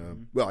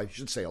 and well, I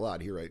should say a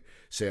lot here. I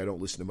say I don't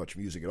listen to much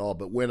music at all,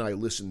 but when I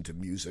listen to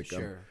music,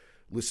 I'm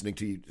listening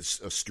to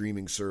a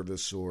streaming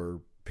service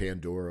or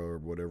Pandora or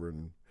whatever.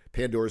 And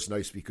Pandora's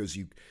nice because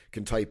you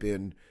can type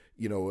in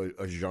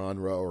a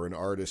genre or an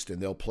artist,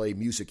 and they'll play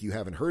music you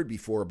haven't heard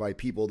before by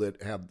people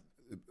that have.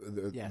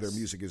 Their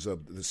music is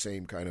of the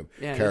same kind of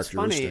characteristics. It's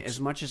funny, as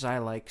much as I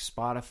like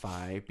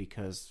Spotify,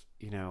 because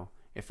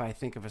if I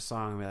think of a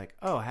song and be like,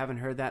 oh, I haven't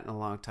heard that in a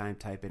long time,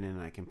 type it in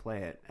and I can play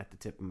it at the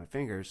tip of my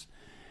fingers.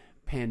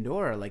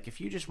 Pandora, like if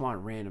you just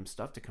want random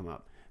stuff to come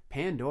up,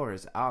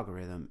 Pandora's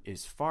algorithm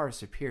is far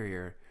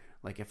superior.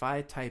 Like if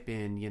I type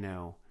in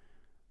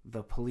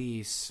the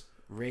Police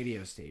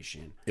radio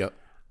station. Yep.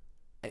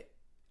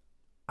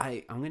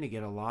 I'm going to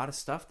get a lot of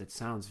stuff that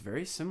sounds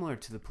very similar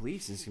to the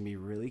Police. It's going to be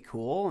really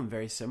cool and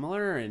very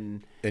similar,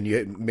 and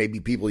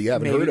maybe people you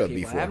haven't heard of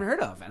before. I haven't heard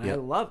of, and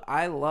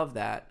I love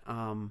that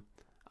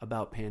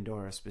about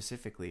Pandora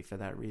specifically for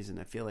that reason.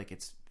 I feel like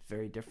it's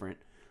very different.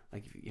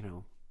 Like, you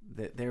know,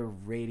 their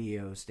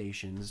radio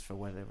stations,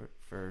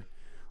 for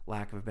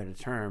lack of a better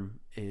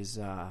term, is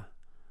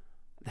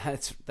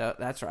that's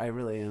I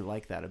really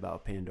like that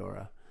about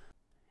Pandora.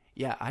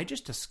 Yeah, I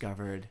just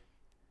discovered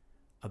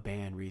a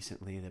band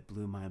recently that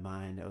blew my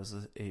mind.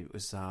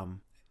 It's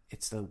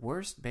the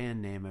worst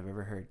band name I've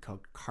ever heard,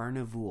 called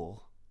Carnivool.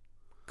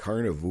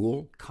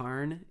 Carnivool?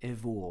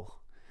 Carnivool.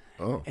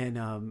 Oh.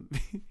 And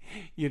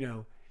you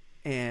know,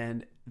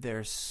 and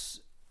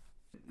there's,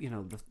 you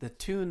know, the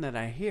tune that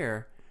I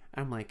hear,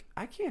 I'm like,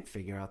 I can't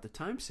figure out the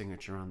time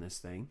signature on this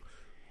thing.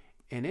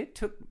 And it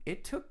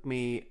took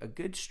me a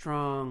good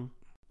strong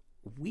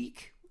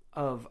week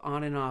of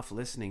on and off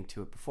listening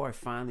to it before I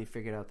finally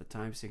figured out the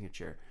time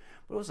signature.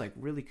 But it was like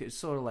really good,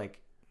 sort of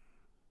like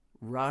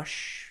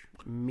Rush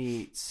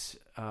meets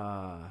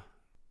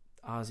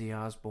Ozzy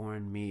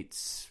Osbourne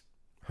meets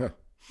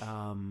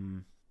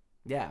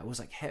yeah, it was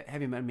like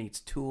heavy metal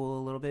meets Tool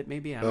a little bit,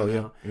 maybe. I don't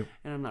know. Yep.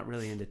 And I'm not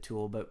really into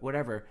Tool, but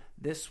whatever.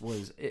 This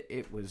was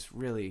it was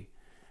really.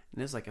 And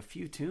there's like a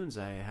few tunes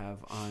I have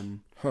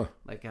on,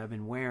 like I've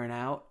been wearing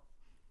out,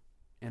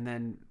 and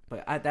then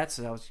that's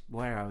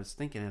where I was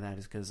thinking of that,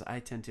 is because I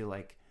tend to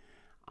like,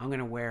 I'm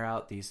gonna wear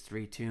out these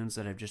 3 tunes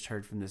that I've just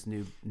heard from this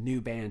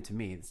new band to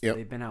me. Yep.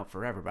 They've been out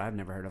forever, but I've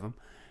never heard of them,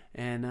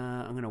 and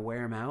I'm gonna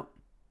wear them out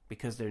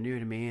because they're new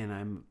to me, and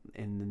I'm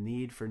in the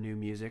need for new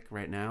music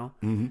right now.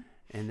 Mm-hmm.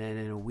 And then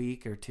in a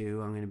week or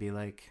two, I'm gonna be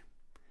like,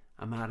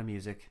 I'm out of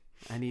music.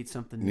 I need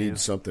something new. Need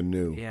something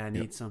new. Yeah, I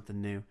need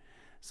something new.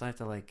 So I have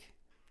to like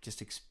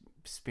just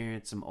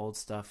experience some old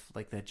stuff,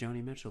 like that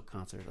Joni Mitchell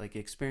concert. Like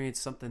experience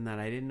something that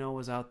I didn't know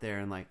was out there,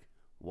 and like,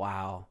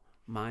 wow,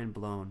 mind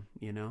blown.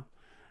 You know.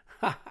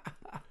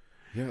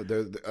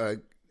 Yeah,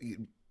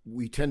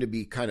 we tend to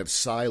be kind of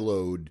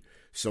siloed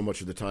so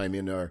much of the time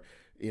in our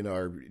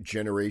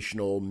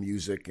generational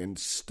music and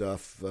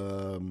stuff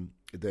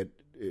that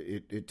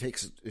it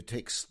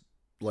takes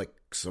like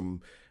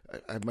some,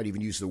 I might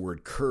even use the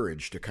word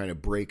courage to kind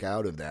of break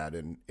out of that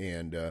and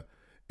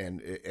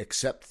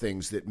accept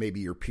things that maybe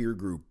your peer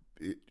group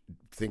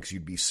thinks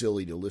you'd be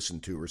silly to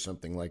listen to, or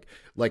something like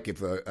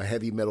if a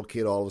heavy metal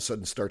kid all of a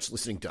sudden starts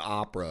listening to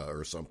opera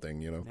or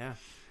something, you know. Yeah.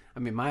 I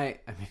mean,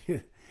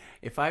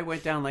 if I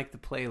went down like the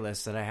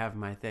playlist that I have in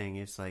my thing,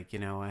 it's like, you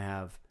know, I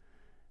have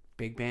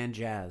big band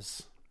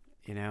jazz,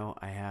 you know,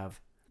 I have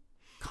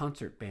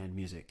concert band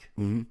music,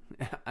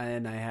 mm-hmm.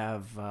 and I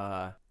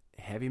have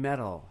heavy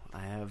metal.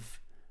 I have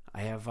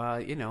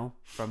you know,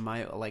 from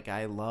my, like,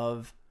 I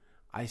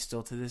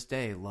still to this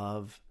day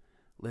love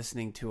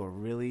listening to a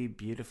really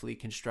beautifully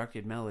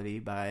constructed melody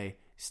by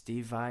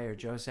Steve Vai or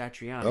Joe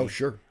Satriani. Oh,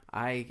 sure.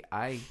 I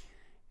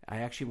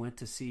actually went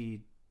to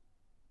see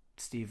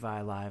Steve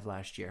Vai live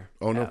last year.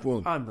 Oh, no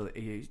fooling. Unbelievable.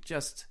 He's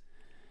just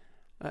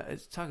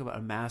talk about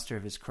a master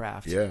of his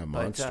craft. Yeah,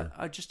 monster.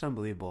 But, just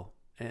unbelievable.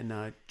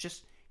 And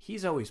just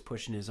he's always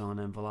pushing his own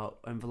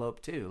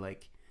envelope too.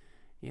 Like,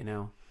 you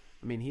know,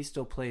 I mean, he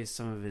still plays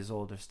some of his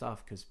older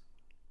stuff because,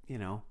 you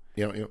know,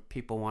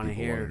 people want to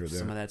hear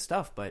some of that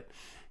stuff. But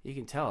you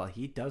can tell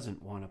he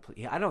doesn't want to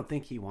play. I don't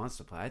think he wants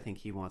to play. I think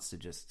he wants to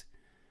just,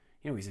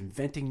 you know, he's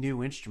inventing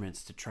new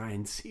instruments to try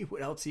and see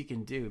what else he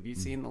can do. Have you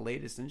seen the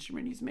latest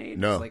instrument he's made?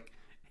 No.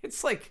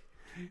 It's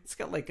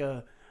got like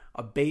a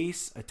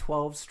bass, a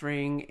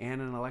 12-string,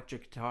 and an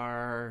electric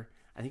guitar.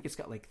 I think it's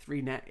got like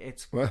 3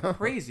 It's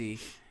crazy.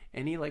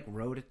 And he like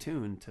wrote a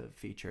tune to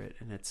feature it,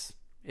 and it's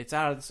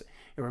out of this.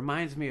 It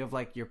reminds me of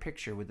like your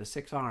picture with the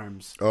 6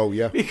 arms. Oh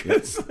yeah,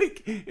 because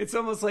like it's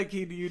almost like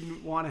you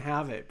didn't want to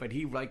have it, but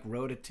he like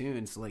wrote a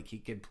tune so like he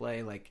could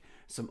play like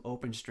some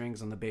open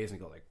strings on the bass and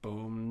go like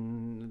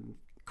boom,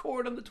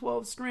 chord on the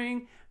 12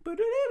 string. Wow.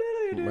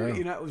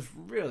 You know, it was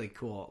really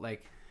cool.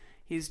 Like,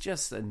 he's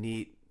just a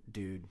neat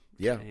dude.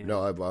 Yeah,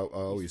 no, I've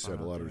always had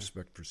a lot of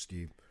respect for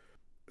Steve.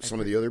 Some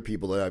of the other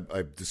people that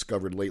I've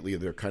discovered lately,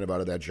 they're kind of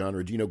out of that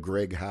genre. Do you know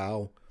Greg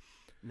Howe?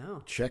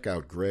 No. Check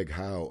out Greg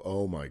Howe.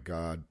 Oh my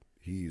God,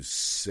 he's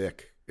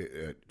sick.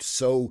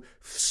 So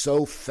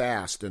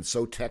fast and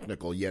so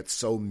technical, yet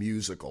so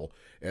musical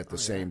at the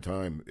same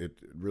time. It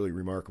really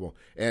remarkable.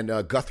 And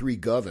Guthrie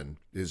Govan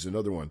is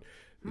another one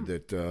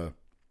that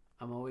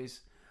I'm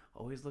always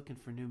looking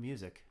for new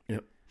music.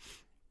 Yep.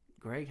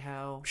 Greg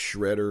Howe.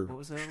 Shredder. What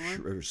was that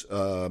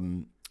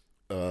one?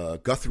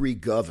 Shredders. Guthrie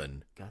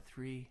Govan.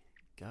 Guthrie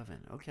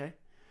Govan. Okay.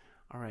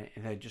 All right.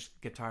 And just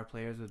guitar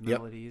players with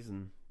melodies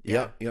and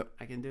Yep.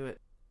 I can do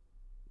it.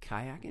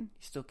 Kayaking?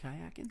 You still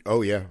kayaking?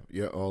 Oh yeah,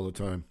 all the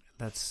time.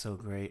 That's so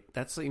great.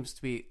 That seems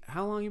to be.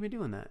 How long have you been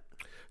doing that?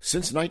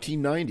 Since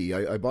 1990.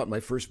 I bought my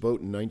first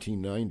boat in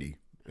 1990,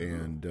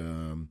 and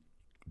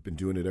been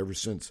doing it ever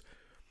since.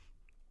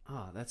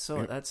 Oh, that's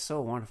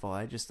so wonderful.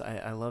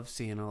 I love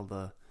seeing all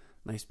the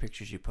nice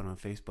pictures you put on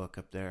Facebook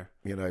up there.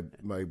 And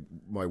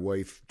my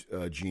wife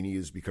Jeannie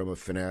has become a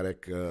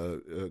fanatic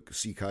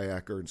sea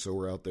kayaker, and so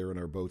we're out there in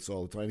our boats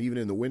all the time, even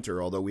in the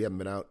winter. Although we haven't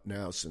been out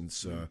now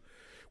since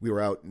we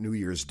were out New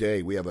Year's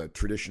Day. We have a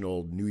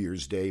traditional New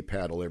Year's Day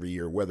paddle every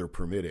year, weather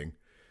permitting,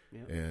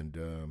 and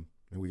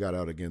we got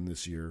out again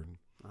this year.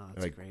 Oh,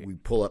 that's great. We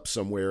pull up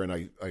somewhere, and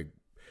I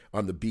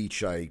on the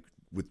beach I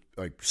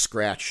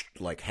scratched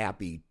like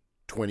happy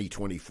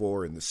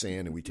 2024 in the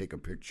sand, and we take a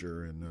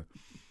picture and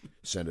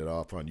send it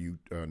off on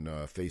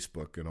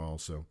Facebook and all.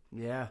 So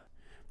yeah.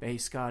 Hey,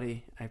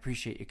 Scotty, I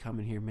appreciate you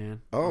coming here,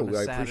 man. Oh,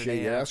 I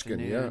appreciate you asking.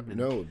 Yeah,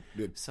 no,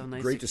 it's so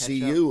nice great to see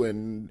catch up. you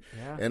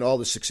and all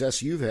the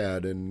success you've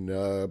had, and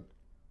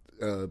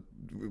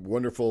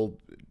wonderful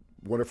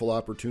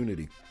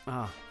opportunity.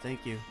 Oh,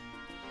 thank you.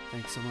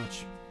 Thanks so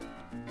much.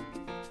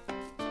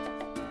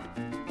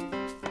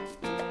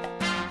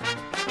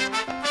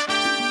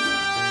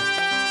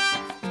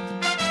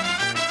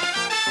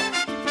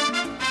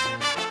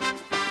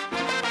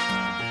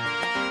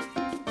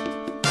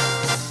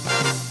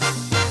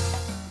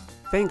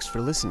 Thanks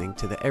for listening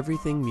to the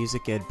Everything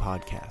Music Ed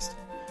podcast.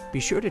 Be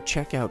sure to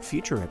check out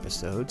future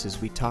episodes as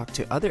we talk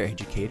to other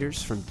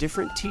educators from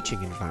different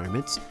teaching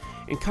environments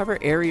and cover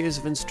areas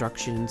of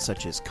instruction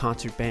such as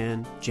concert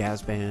band,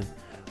 jazz band,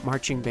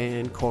 marching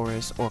band,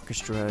 chorus,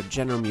 orchestra,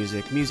 general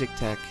music, music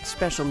tech,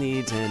 special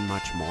needs, and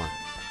much more.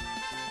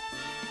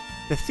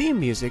 The theme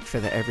music for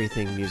the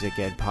Everything Music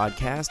Ed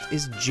podcast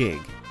is Jig,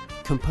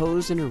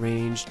 composed and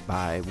arranged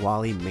by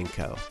Wally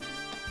Minko.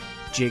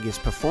 Jig is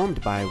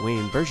performed by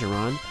Wayne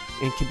Bergeron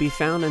and can be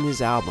found on his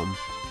album,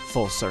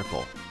 Full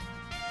Circle.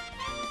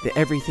 The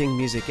Everything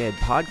Music Ed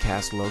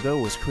podcast logo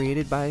was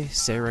created by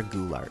Sarah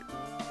Goulart.